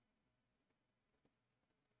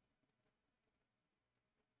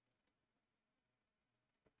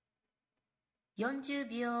40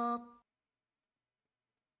秒。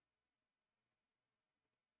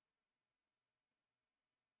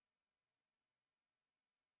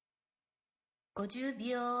50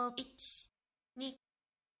秒。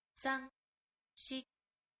1、2、3、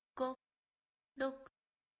4、5、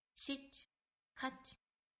6、7、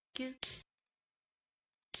8、9。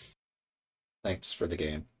Thanks for the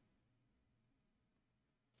game.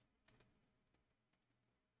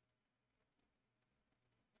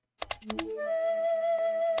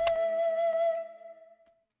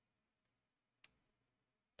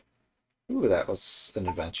 Ooh, that was an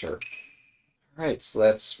adventure. All right, so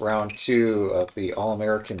that's round 2 of the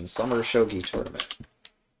All-American Summer Shogi Tournament.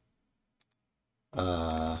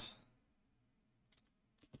 Uh,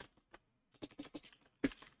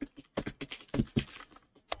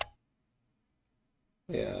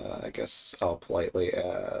 yeah, I guess I'll politely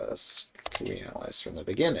ask, can we analyze from the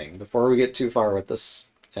beginning before we get too far with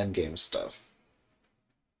this endgame stuff?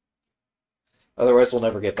 Otherwise, we'll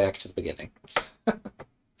never get back to the beginning.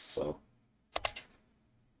 So,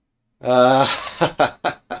 uh,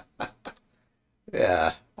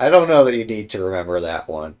 yeah, I don't know that you need to remember that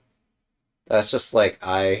one. That's just like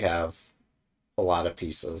I have a lot of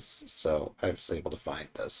pieces, so I was able to find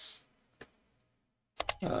this.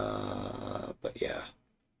 But yeah.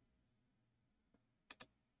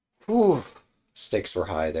 Whew. Stakes were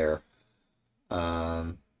high there.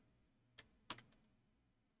 Um,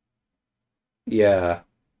 yeah,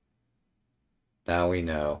 now we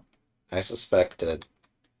know. I suspected.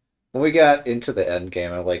 When we got into the end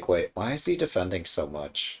game, I'm like, wait, why is he defending so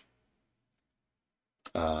much?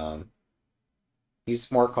 Um,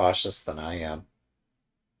 he's more cautious than I am.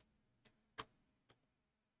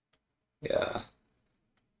 Yeah.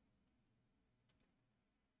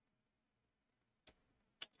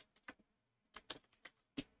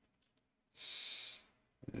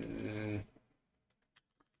 Mm,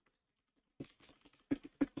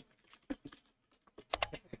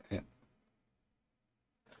 yeah.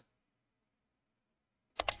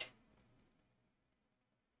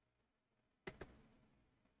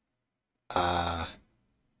 Uh,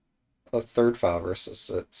 a third file versus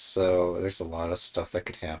it, so there's a lot of stuff that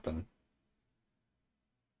could happen.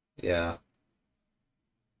 Yeah.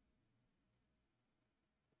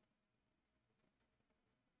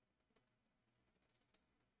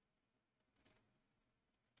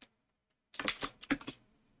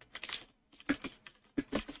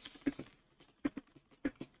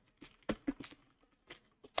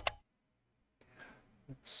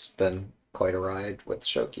 It's been quite a ride with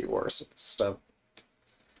Shogi Wars with this stuff.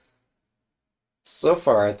 So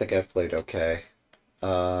far, I think I've played okay.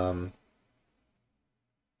 Um,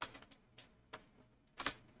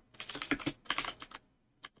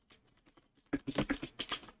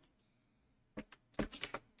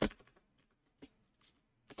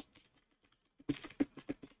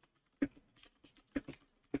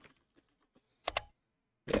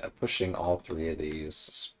 yeah, pushing all 3 of these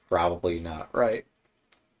is probably not right.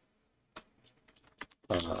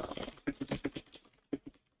 Uh,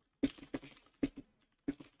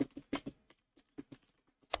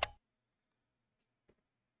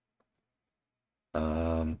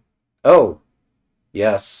 um, oh,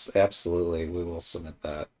 yes, absolutely. We will submit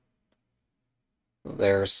that.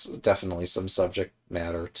 There's definitely some subject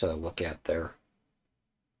matter to look at there.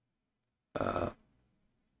 Uh,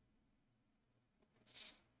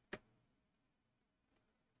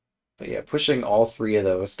 but yeah, pushing all 3 of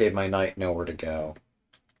those gave my knight nowhere to go.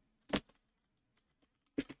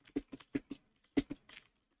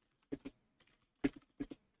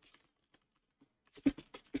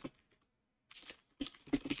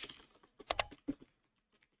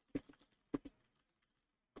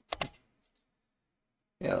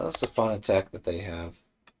 Yeah, that was a fun attack that they have.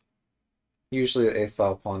 Usually the 8th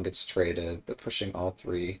file pawn gets traded, but pushing all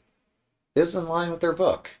 3 is in line with their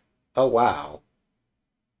book. Oh, wow.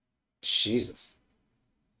 Jesus.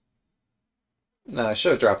 No, I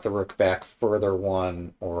should have dropped the rook back further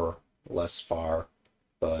 1 or less far,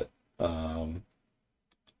 but,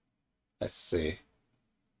 let's see.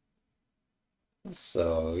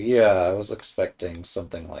 So, yeah, I was expecting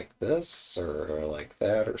something like this, or like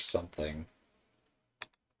that, or something.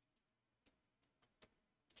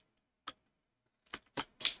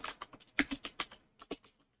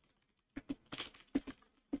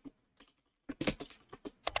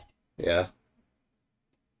 Yeah.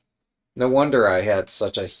 No wonder I had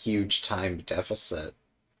such a huge time deficit.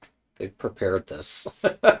 They prepared this.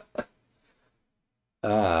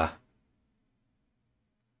 Ah.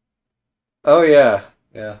 Oh yeah.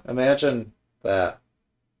 Yeah. Imagine that.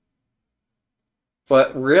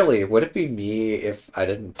 But really, would it be me if I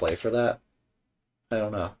didn't play for that? I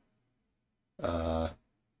don't know. Uh.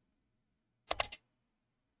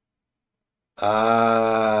 Ah.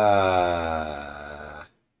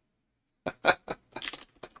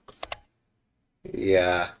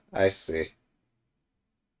 Yeah, I see.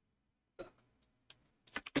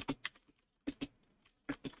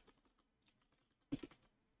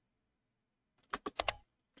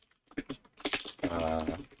 Uh,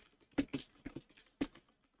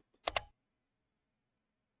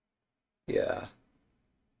 yeah,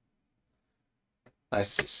 I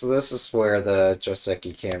see. So this is where the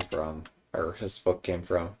Joseki came from, or his book came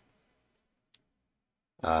from.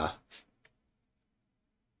 Ah,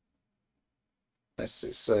 I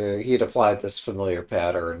see. So he'd applied this familiar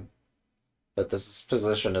pattern, but this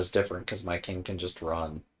position is different because my king can just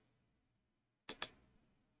run.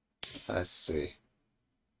 I see.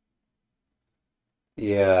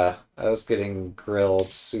 Yeah, I was getting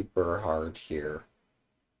grilled super hard here.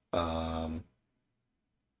 Um,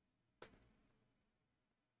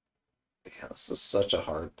 yeah, this is such a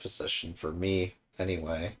hard position for me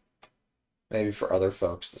anyway. Maybe for other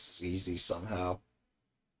folks this is easy somehow.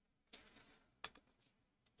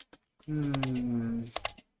 Hmm,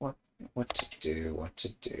 what what to do? What to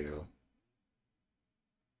do?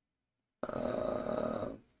 Uh,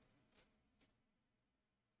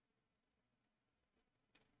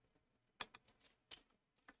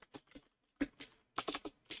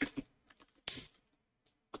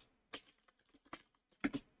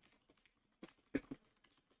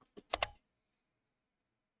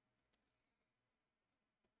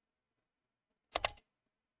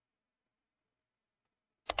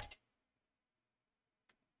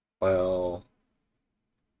 well,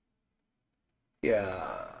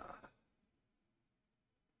 yeah,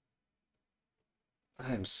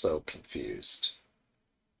 I'm so confused.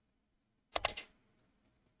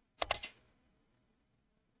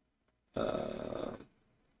 Uh,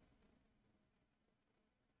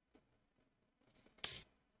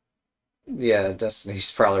 yeah,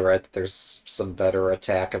 Destiny's probably right that there's some better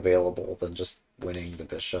attack available than just winning the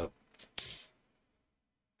bishop.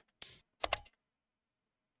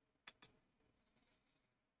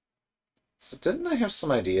 So didn't I have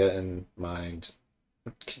some idea in mind?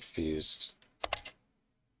 I'm confused.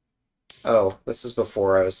 Oh, this is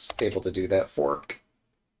before I was able to do that fork.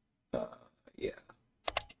 Uh, yeah.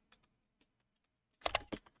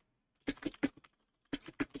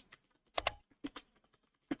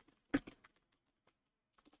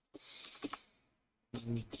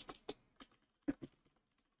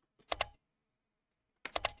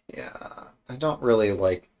 Yeah, I don't really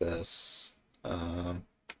like this. Um,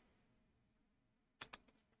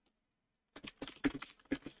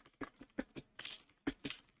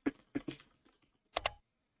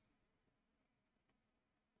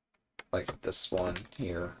 like this one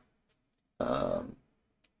here. Um,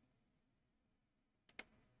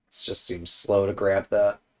 it just seems slow to grab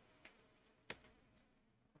that.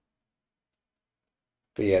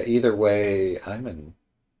 But yeah, either way, I'm in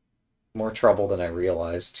more trouble than I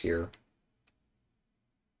realized here.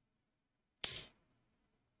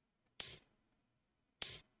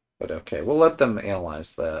 But okay, we'll let them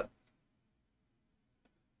analyze that.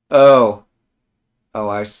 Oh, oh,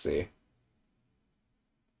 I see.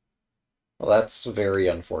 Well, that's very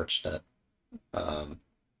unfortunate. Um,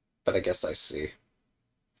 but I guess I see.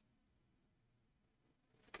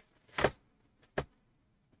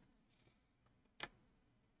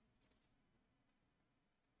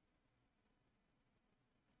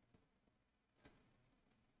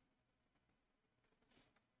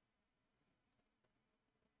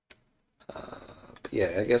 Uh,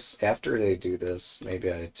 yeah, I guess after they do this,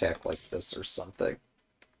 maybe I attack like this or something.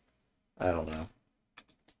 I don't know.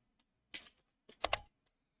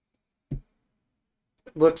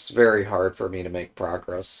 It looks very hard for me to make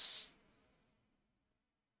progress.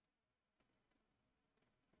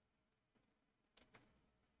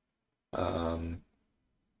 Um,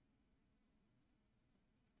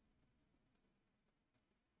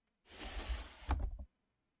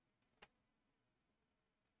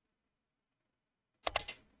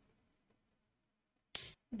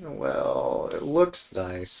 well, it looks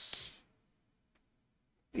nice.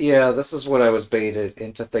 Yeah, this is what I was baited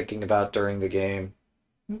into thinking about during the game.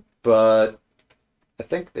 But I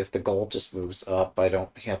think if the gold just moves up, I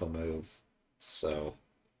don't have a move. So,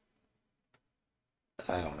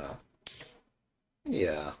 I don't know.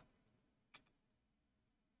 Yeah.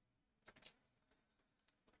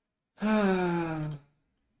 uh,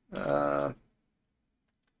 uh,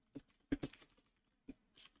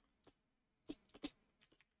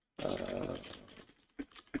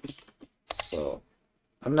 so,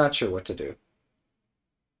 I'm not sure what to do.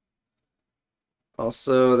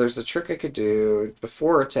 Also, there's a trick I could do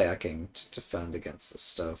before attacking to defend against this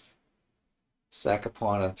stuff. Sack a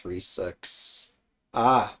pawn on 3-6.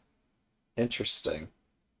 Ah, interesting.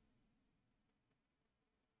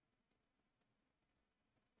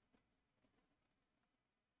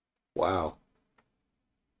 Wow.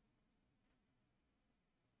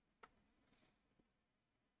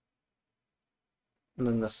 And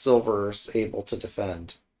then the silver's able to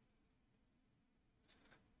defend.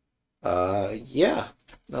 Yeah.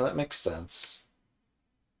 No, that makes sense.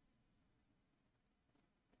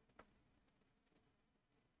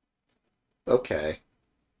 Okay.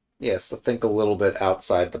 Yes, so think a little bit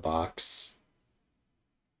outside the box.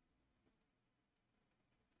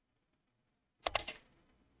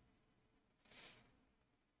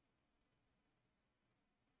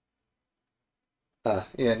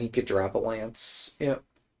 Yeah, and he could drop a lance. Yep.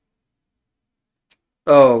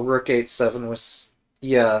 Oh, Rook 8-7 was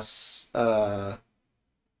yes. When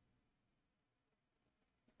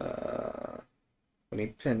he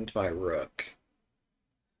pinned my rook.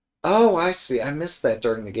 Oh, I see. I missed that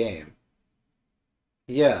during the game.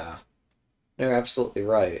 Yeah. No, you're absolutely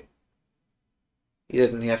right. He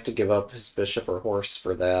didn't have to give up his bishop or horse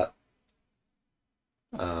for that.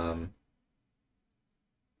 Um,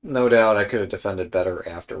 no doubt I could have defended better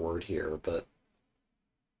afterward here, but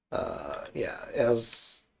yeah,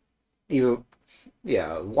 as you,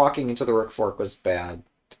 yeah, walking into the rook fork was bad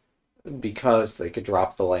because they could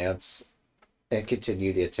drop the lance and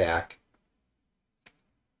continue the attack.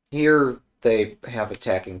 Here they have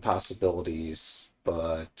attacking possibilities,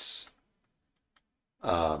 but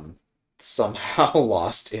um, somehow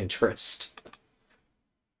lost interest.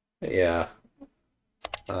 Yeah.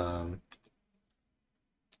 Um,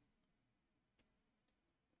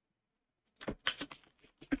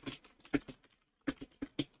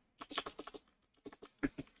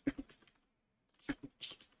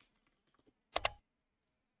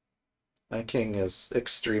 my king is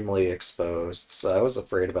extremely exposed, so I was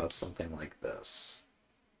afraid about something like this.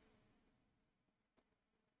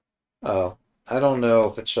 Oh, I don't know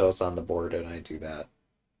if it shows on the board and I do that.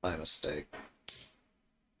 My mistake.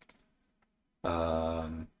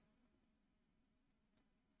 Um,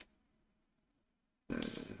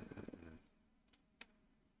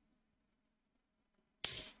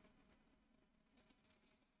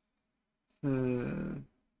 hmm.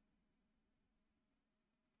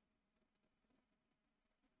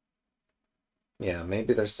 Yeah,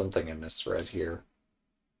 maybe there's something I misread here.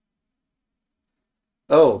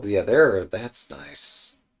 Oh, yeah, there, that's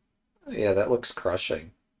nice. Yeah, that looks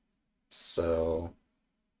crushing. So,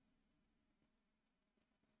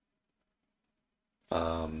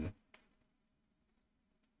 um,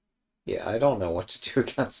 yeah, I don't know what to do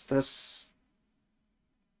against this.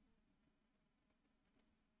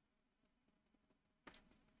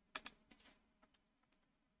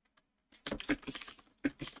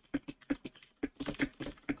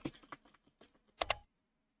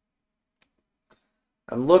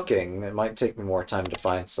 I'm looking. It might take me more time to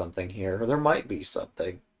find something here. There might be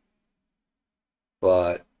something,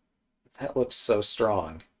 but that looks so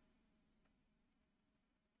strong.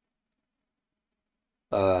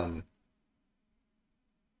 Um,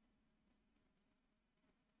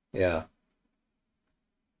 yeah.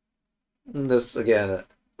 This, again,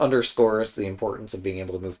 underscores the importance of being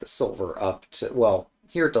able to move the silver up to, well,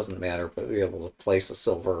 here it doesn't matter, but be able to place a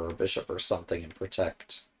silver or a bishop or something and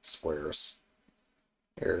protect squares.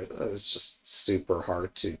 Here, it's just super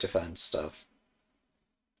hard to defend stuff.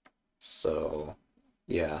 So,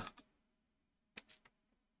 yeah.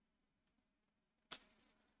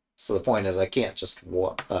 So the point is I can't just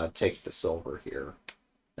take the silver here.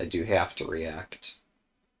 I do have to react.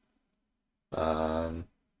 Um,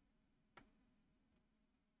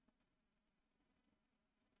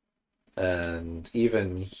 and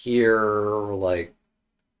even here, like,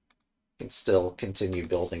 can still continue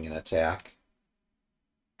building an attack.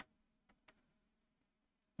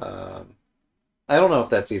 Um, I don't know if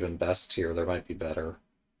that's even best here. There might be better.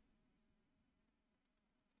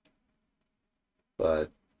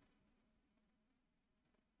 But,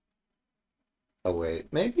 oh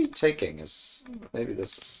wait, maybe taking is, maybe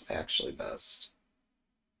this is actually best.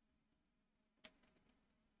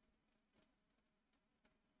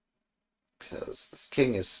 Because this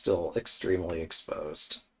king is still extremely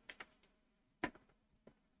exposed.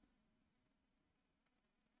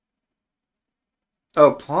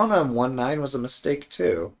 Oh, pawn on 1-9 was a mistake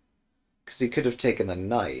too, because he could have taken the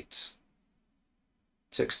knight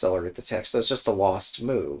to accelerate the attack. So it's just a lost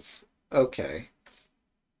move. Okay.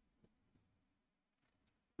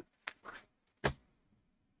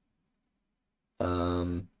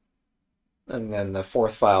 Um, and then the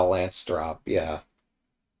fourth file lance drop. Yeah.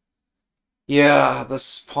 Yeah,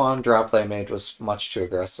 this pawn drop that I made was much too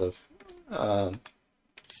aggressive. Um,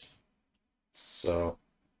 so,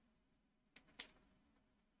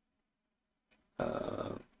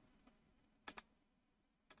 uh,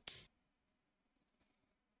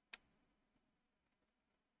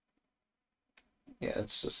 yeah,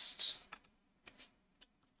 it's just.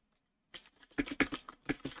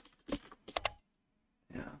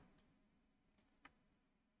 Yeah.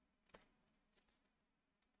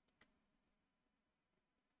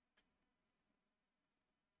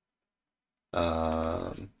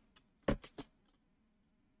 Um,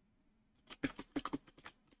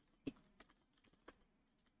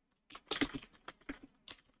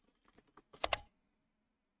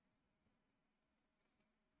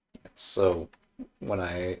 so when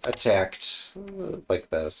I attacked like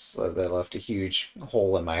this, they left a huge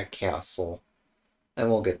hole in my castle, and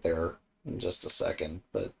we'll get there in just a second.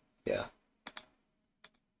 But yeah,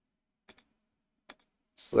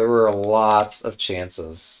 so there were lots of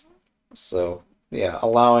chances. So yeah,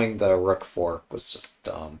 allowing the rook fork was just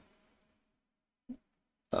dumb.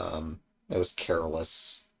 It was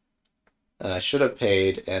careless, and I should have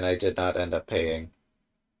paid, and I did not end up paying.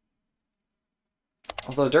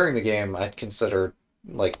 Although during the game, I'd considered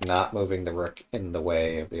like not moving the rook in the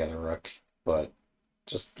way of the other rook, but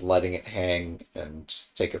just letting it hang and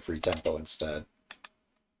just take a free tempo instead.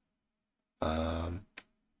 Um,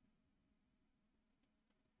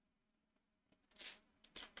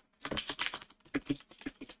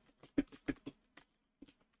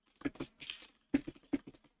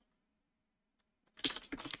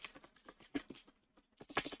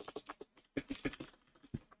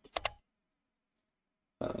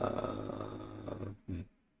 hmm,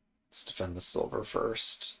 let's defend the silver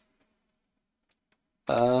first.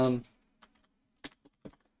 Um,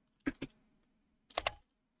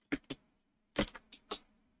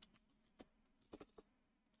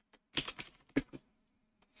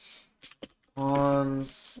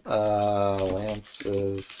 Pawns,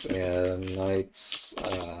 lances, and knights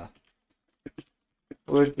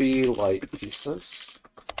would be light pieces.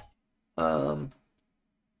 Um,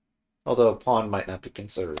 although a pawn might not be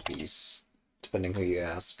considered a piece, depending who you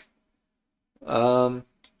ask. Um,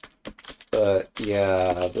 but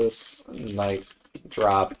yeah, this knight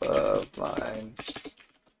drop of mine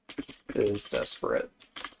is desperate.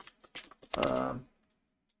 Um,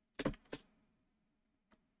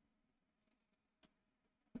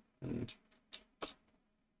 hmm.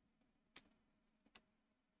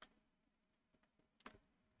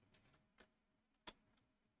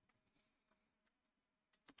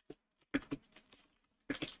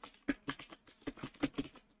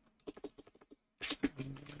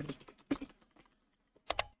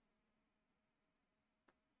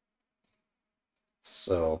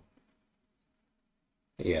 So,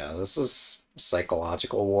 yeah, this is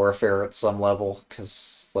psychological warfare at some level,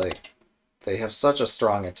 because, like, they have such a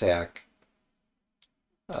strong attack.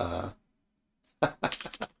 Uh,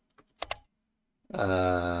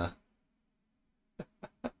 uh,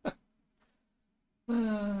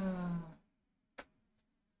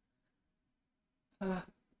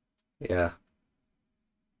 yeah,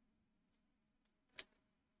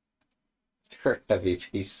 they're heavy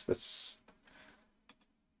pieces.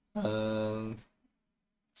 Um,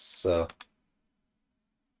 so,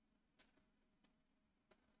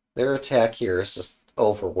 their attack here is just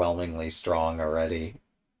overwhelmingly strong already,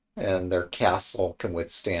 and their castle can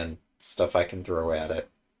withstand stuff I can throw at it.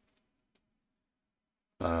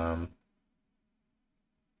 Um,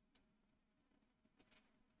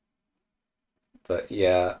 but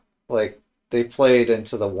yeah, like they played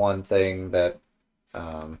into the one thing that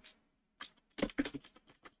um,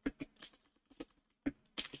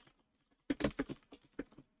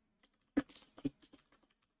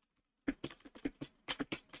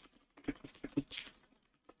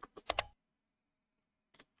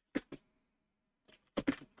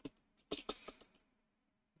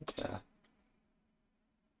 yeah.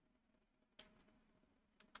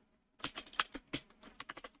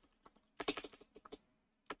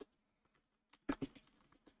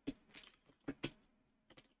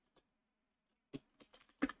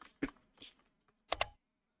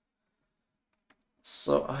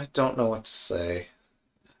 So I don't know what to say.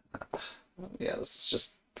 Yeah, this is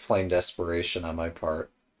just plain desperation on my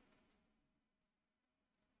part.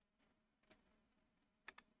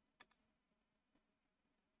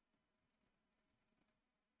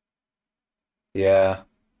 Yeah.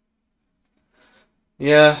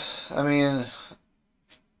 Yeah, I mean,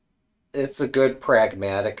 it's a good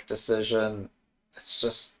pragmatic decision. It's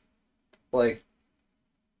just like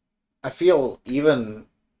I feel even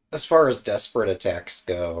as far as desperate attacks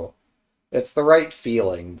go, it's the right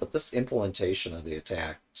feeling, but this implementation of the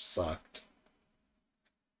attack sucked.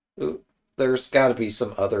 There's got to be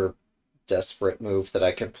some other desperate move that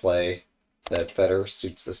I could play that better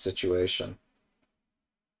suits the situation.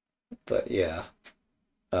 But yeah,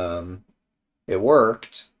 um, it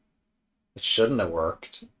worked. It shouldn't have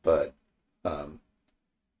worked, but um,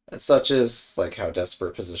 and such is like how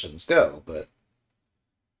desperate positions go.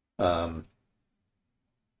 Um,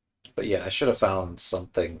 but yeah, I should have found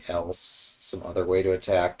something else, some other way to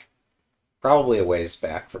attack. Probably a ways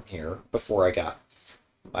back from here before I got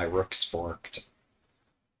my rooks forked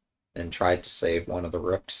and tried to save one of the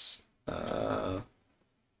rooks.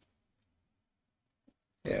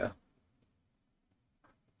 Yeah.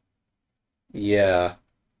 Yeah.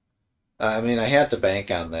 I mean, I had to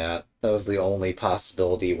bank on that. That was the only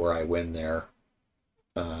possibility where I win there.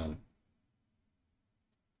 Um,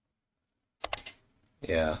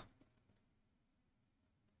 yeah.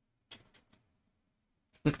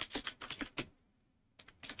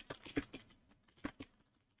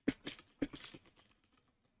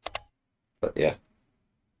 But yeah.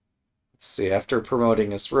 Let's see. After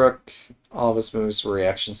promoting his rook, all of his moves were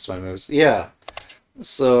reactions to my moves. Yeah.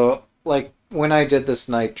 So, like, when I did this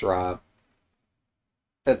night drop,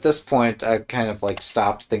 at this point, I kind of like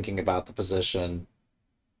stopped thinking about the position,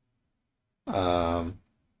 um,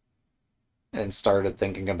 and started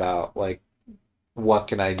thinking about like what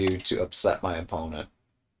can I do to upset my opponent.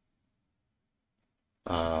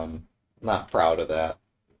 Um, Not proud of that,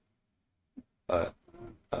 but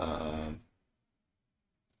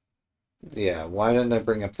yeah. Why didn't I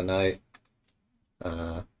bring up the knight?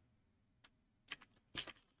 Uh,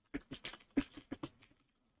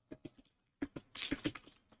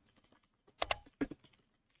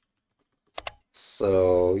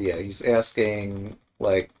 so yeah, he's asking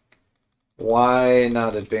like why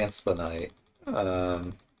not advance the knight?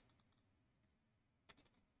 Um,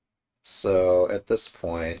 so at this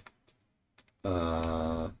point,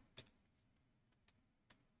 uh,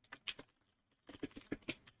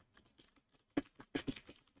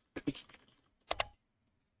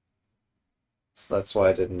 so that's why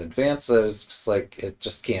I didn't advance it. It's just like it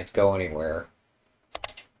just can't go anywhere.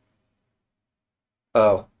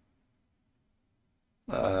 Oh,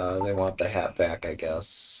 they want the hat back, I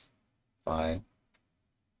guess. Fine.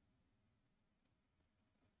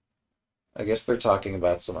 I guess they're talking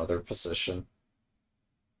about some other position,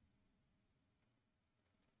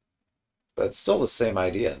 but it's still the same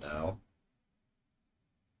idea now.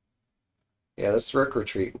 Yeah, this rook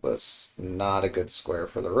retreat was not a good square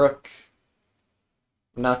for the rook.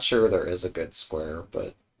 I'm not sure there is a good square,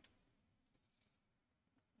 but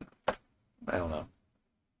I don't know.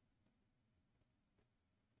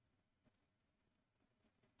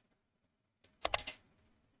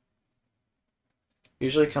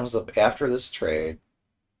 Usually comes up after this trade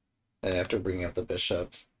and after bringing up the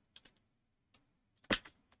bishop.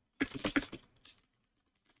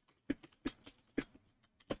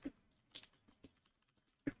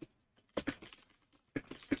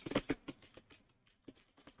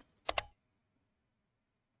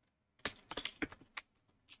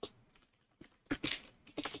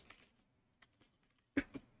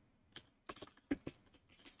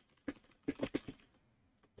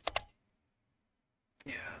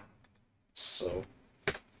 Yeah. So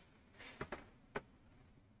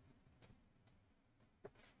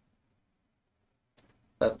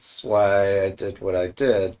that's why I did what I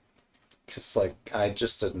did, because like I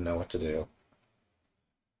just didn't know what to do.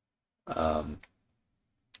 Um,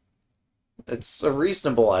 it's a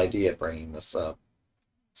reasonable idea bringing this up.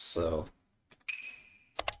 So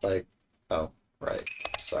like, oh right,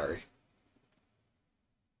 sorry.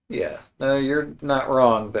 Yeah, no, you're not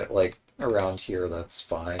wrong that like around here that's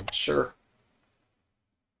fine. Sure.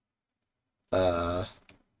 Uh,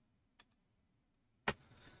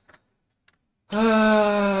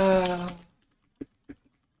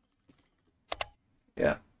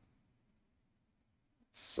 yeah.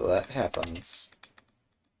 So that happens.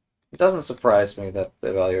 It doesn't surprise me that the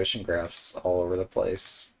evaluation graph's all over the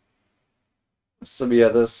place. So yeah,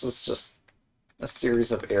 this was just a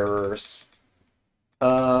series of errors.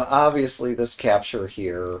 Obviously this capture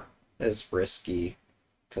here is risky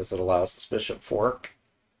because it allows this bishop fork,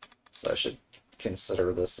 so I should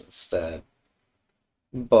consider this instead.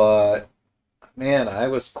 But man, I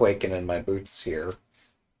was quaking in my boots here.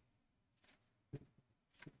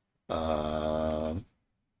 Um,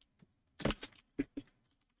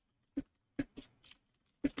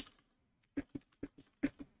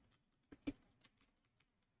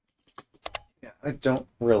 don't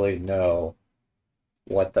really know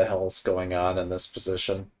what the hell's going on in this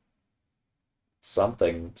position.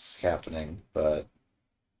 Something's happening, but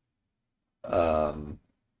um,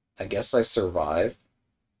 I guess I survive.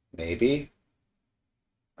 Maybe.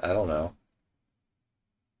 I don't know.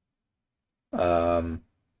 Um,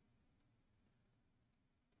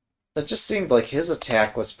 it just seemed like his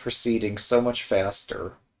attack was proceeding so much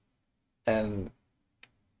faster, and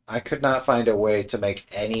I could not find a way to make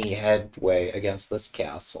any headway against this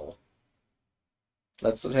castle.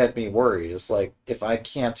 That's what had me worried. Is like, if I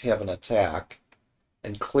can't have an attack,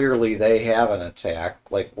 and clearly they have an attack,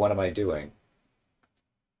 like, what am I doing?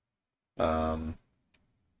 Um,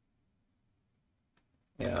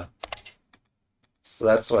 yeah. So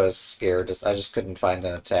that's why I was scared, is I just couldn't find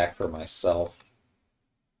an attack for myself.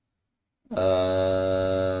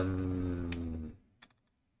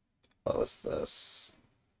 What was this?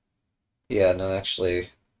 Yeah, no,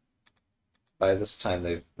 actually, by this time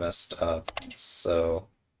they've messed up. So,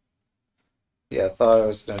 yeah, I thought I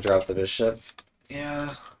was going to drop the bishop.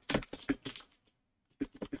 Yeah.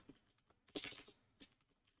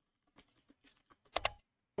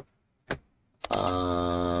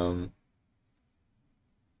 Um,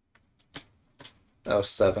 oh,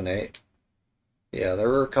 7-8. Yeah, there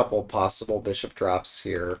were a couple possible bishop drops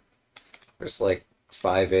here. There's like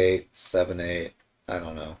 5-8, 7-8. I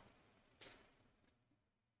don't know.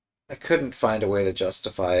 I couldn't find a way to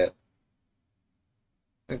justify it.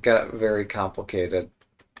 It got very complicated,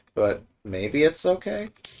 but maybe it's okay.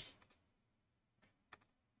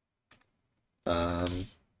 I'm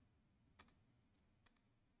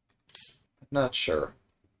not sure.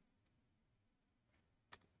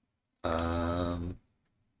 Um,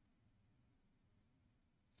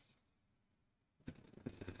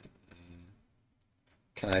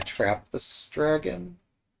 can I trap this dragon?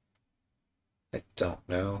 I don't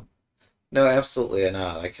know. No, absolutely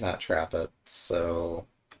not. I cannot trap it. So,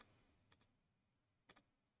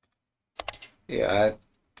 yeah,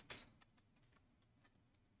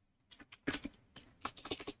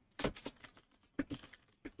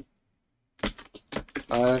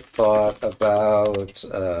 I thought about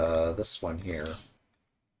this one here,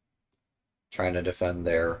 trying to defend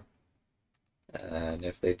there. And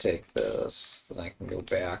if they take this, then I can go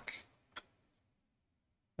back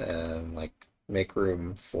and like make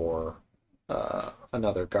room for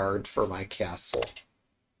another guard for my castle.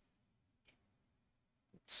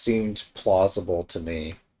 It seemed plausible to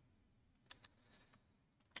me.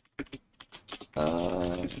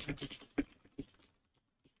 Uh,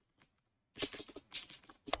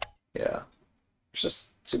 yeah, there's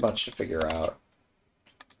just too much to figure out.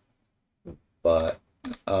 But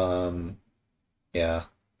yeah.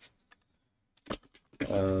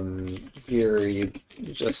 Here you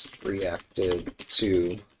just reacted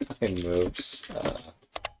to my moves,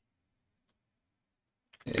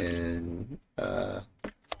 and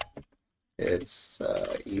it's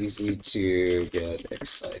easy to get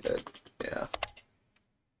excited. Yeah.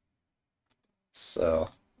 So,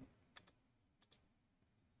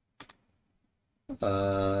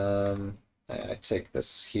 I take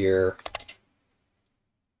this here.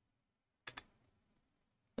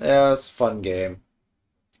 Yeah, it's a fun game.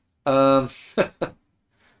 Um,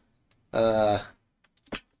 uh,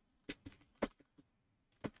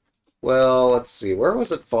 well, let's see. Where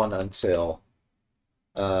was it fun until?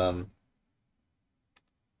 Um,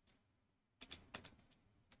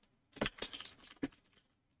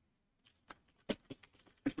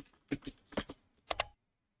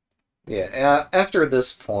 yeah, after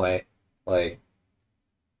this point, like,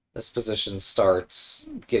 this position starts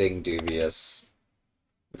getting dubious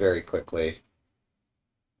very quickly.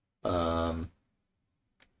 Um,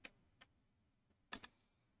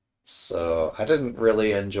 so I didn't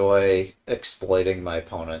really enjoy exploiting my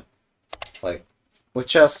opponent. Like, with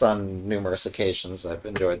chess on numerous occasions, I've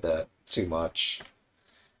enjoyed that too much.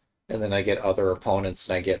 And then I get other opponents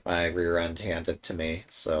and I get my rear end handed to me,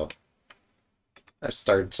 so I've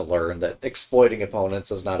started to learn that exploiting opponents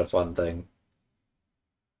is not a fun thing.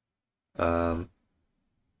 Um,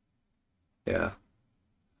 yeah.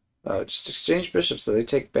 Just exchange bishops so they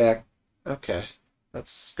take back. Okay,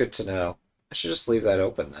 that's good to know. I should just leave that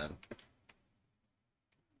open then.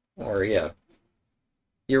 Or, yeah,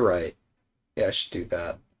 you're right. Yeah, I should do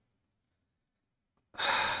that.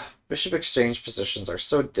 Bishop exchange positions are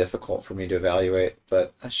so difficult for me to evaluate,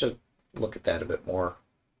 but I should look at that a bit more.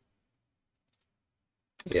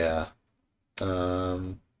 Yeah.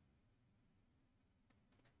 Um,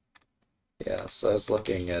 yeah, so I was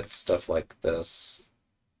looking at stuff like this.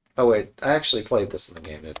 Oh wait, I actually played this in the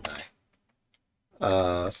game, didn't I?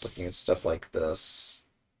 I was looking at stuff like this.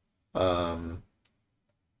 Um,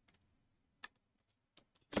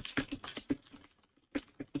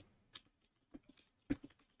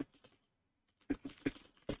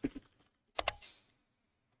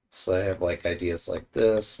 So I have like ideas like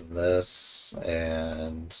this,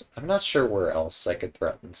 and I'm not sure where else I could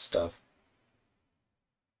threaten stuff.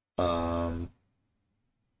 Um,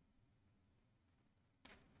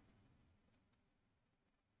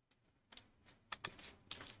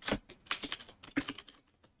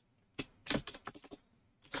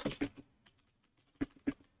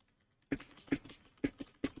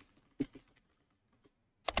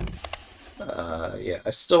 yeah, I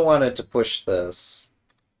still wanted to push this.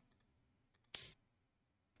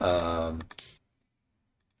 Um,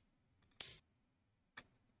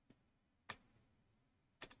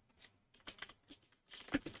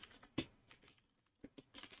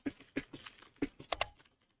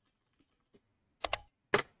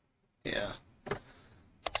 yeah,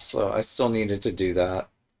 so I still needed to do that.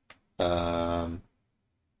 Um,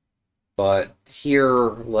 but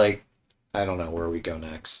here, like, I don't know where we go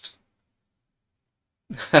next.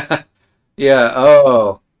 Yeah,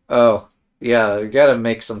 oh, yeah, we gotta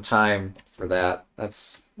make some time for that.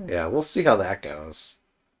 Yeah, we'll see how that goes.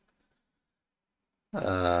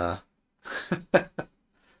 Uh,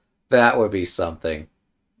 that would be something.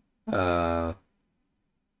 Uh,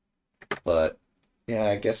 but yeah,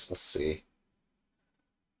 I guess we'll see.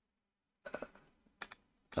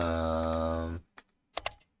 Um,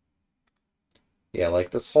 yeah,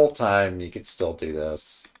 like this whole time you could still do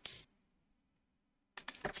this.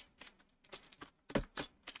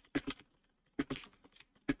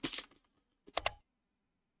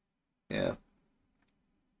 Yeah.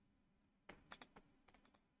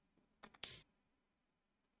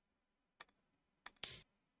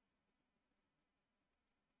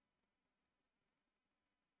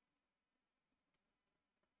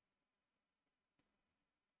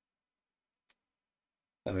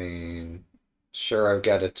 I mean, sure, I've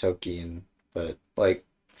got a Token, but like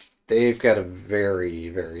they've got a very,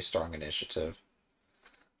 very strong initiative.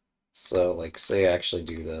 So like say I actually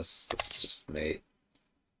do this is just mate.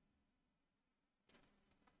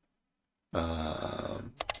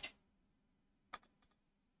 Um,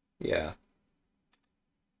 yeah.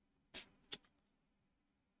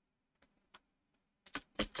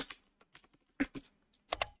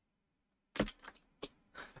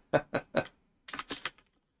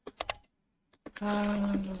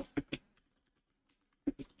 Uh,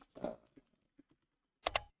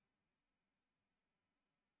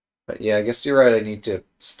 but yeah, I guess you're right. I need to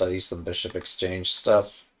study some bishop exchange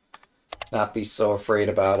stuff. Not be so afraid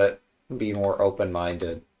about it. Be more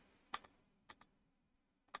open-minded.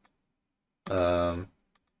 Because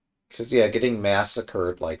yeah, getting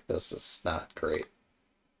massacred like this is not great.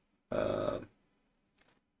 Um,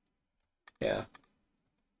 yeah.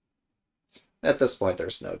 At this point,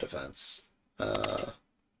 there's no defense. Uh,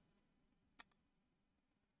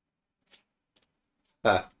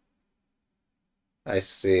 ah, I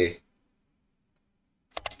see.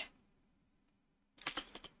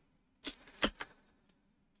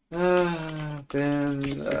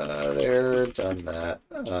 Been there, done that.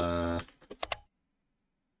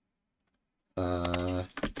 Uh,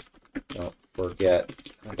 don't forget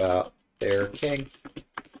about their king.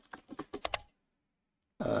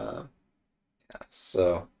 Uh,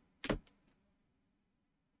 so,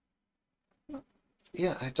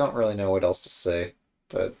 yeah, I don't really know what else to say,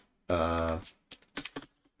 but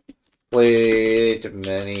played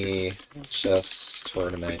many chess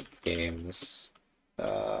tournament games,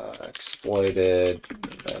 exploited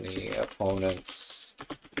many opponents'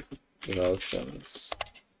 emotions.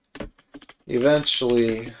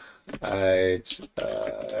 Eventually, I'd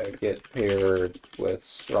get paired with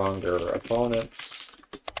stronger opponents.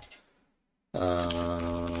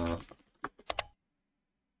 Uh,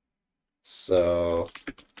 so,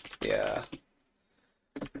 yeah.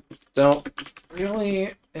 Don't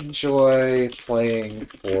really enjoy playing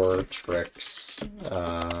for tricks,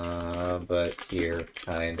 but here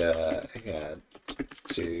kinda had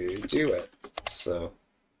to do it. So,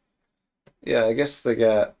 yeah, I guess they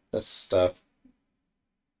got this stuff.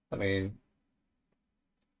 I mean,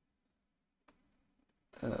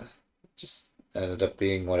 uh, just ended up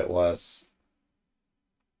being what it was.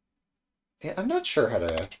 Yeah, I'm not sure how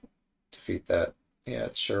to defeat that. Yeah,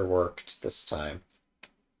 it sure worked this time.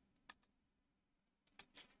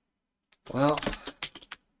 Well,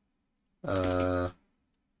 uh,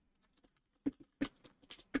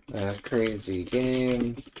 a crazy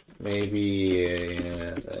game, maybe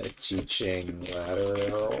a teaching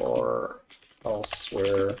ladder or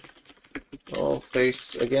elsewhere. We'll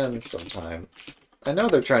face again sometime. I know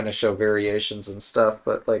they're trying to show variations and stuff,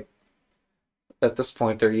 but like at this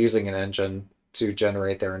point they're using an engine to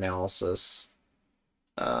generate their analysis,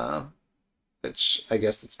 uh, which I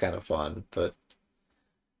guess that's kind of fun, but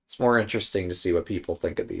it's more interesting to see what people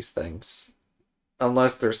think of these things.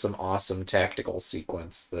 Unless there's some awesome tactical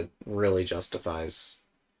sequence that really justifies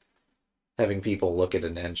having people look at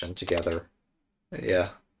an engine together. Yeah.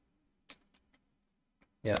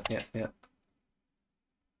 Yeah, yeah, yeah.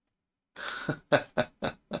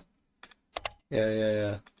 Yeah, yeah,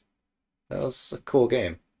 yeah. That was a cool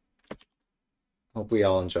game. Hope we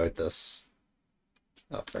all enjoyed this.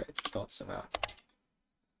 Oh, right. Don't zoom out.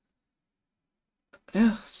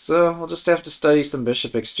 Yeah, so we'll just have to study some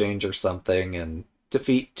bishop exchange or something and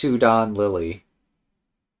defeat Tudon Lily.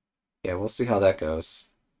 Yeah, we'll see how that goes.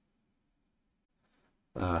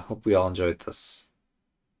 Hope we all enjoyed this.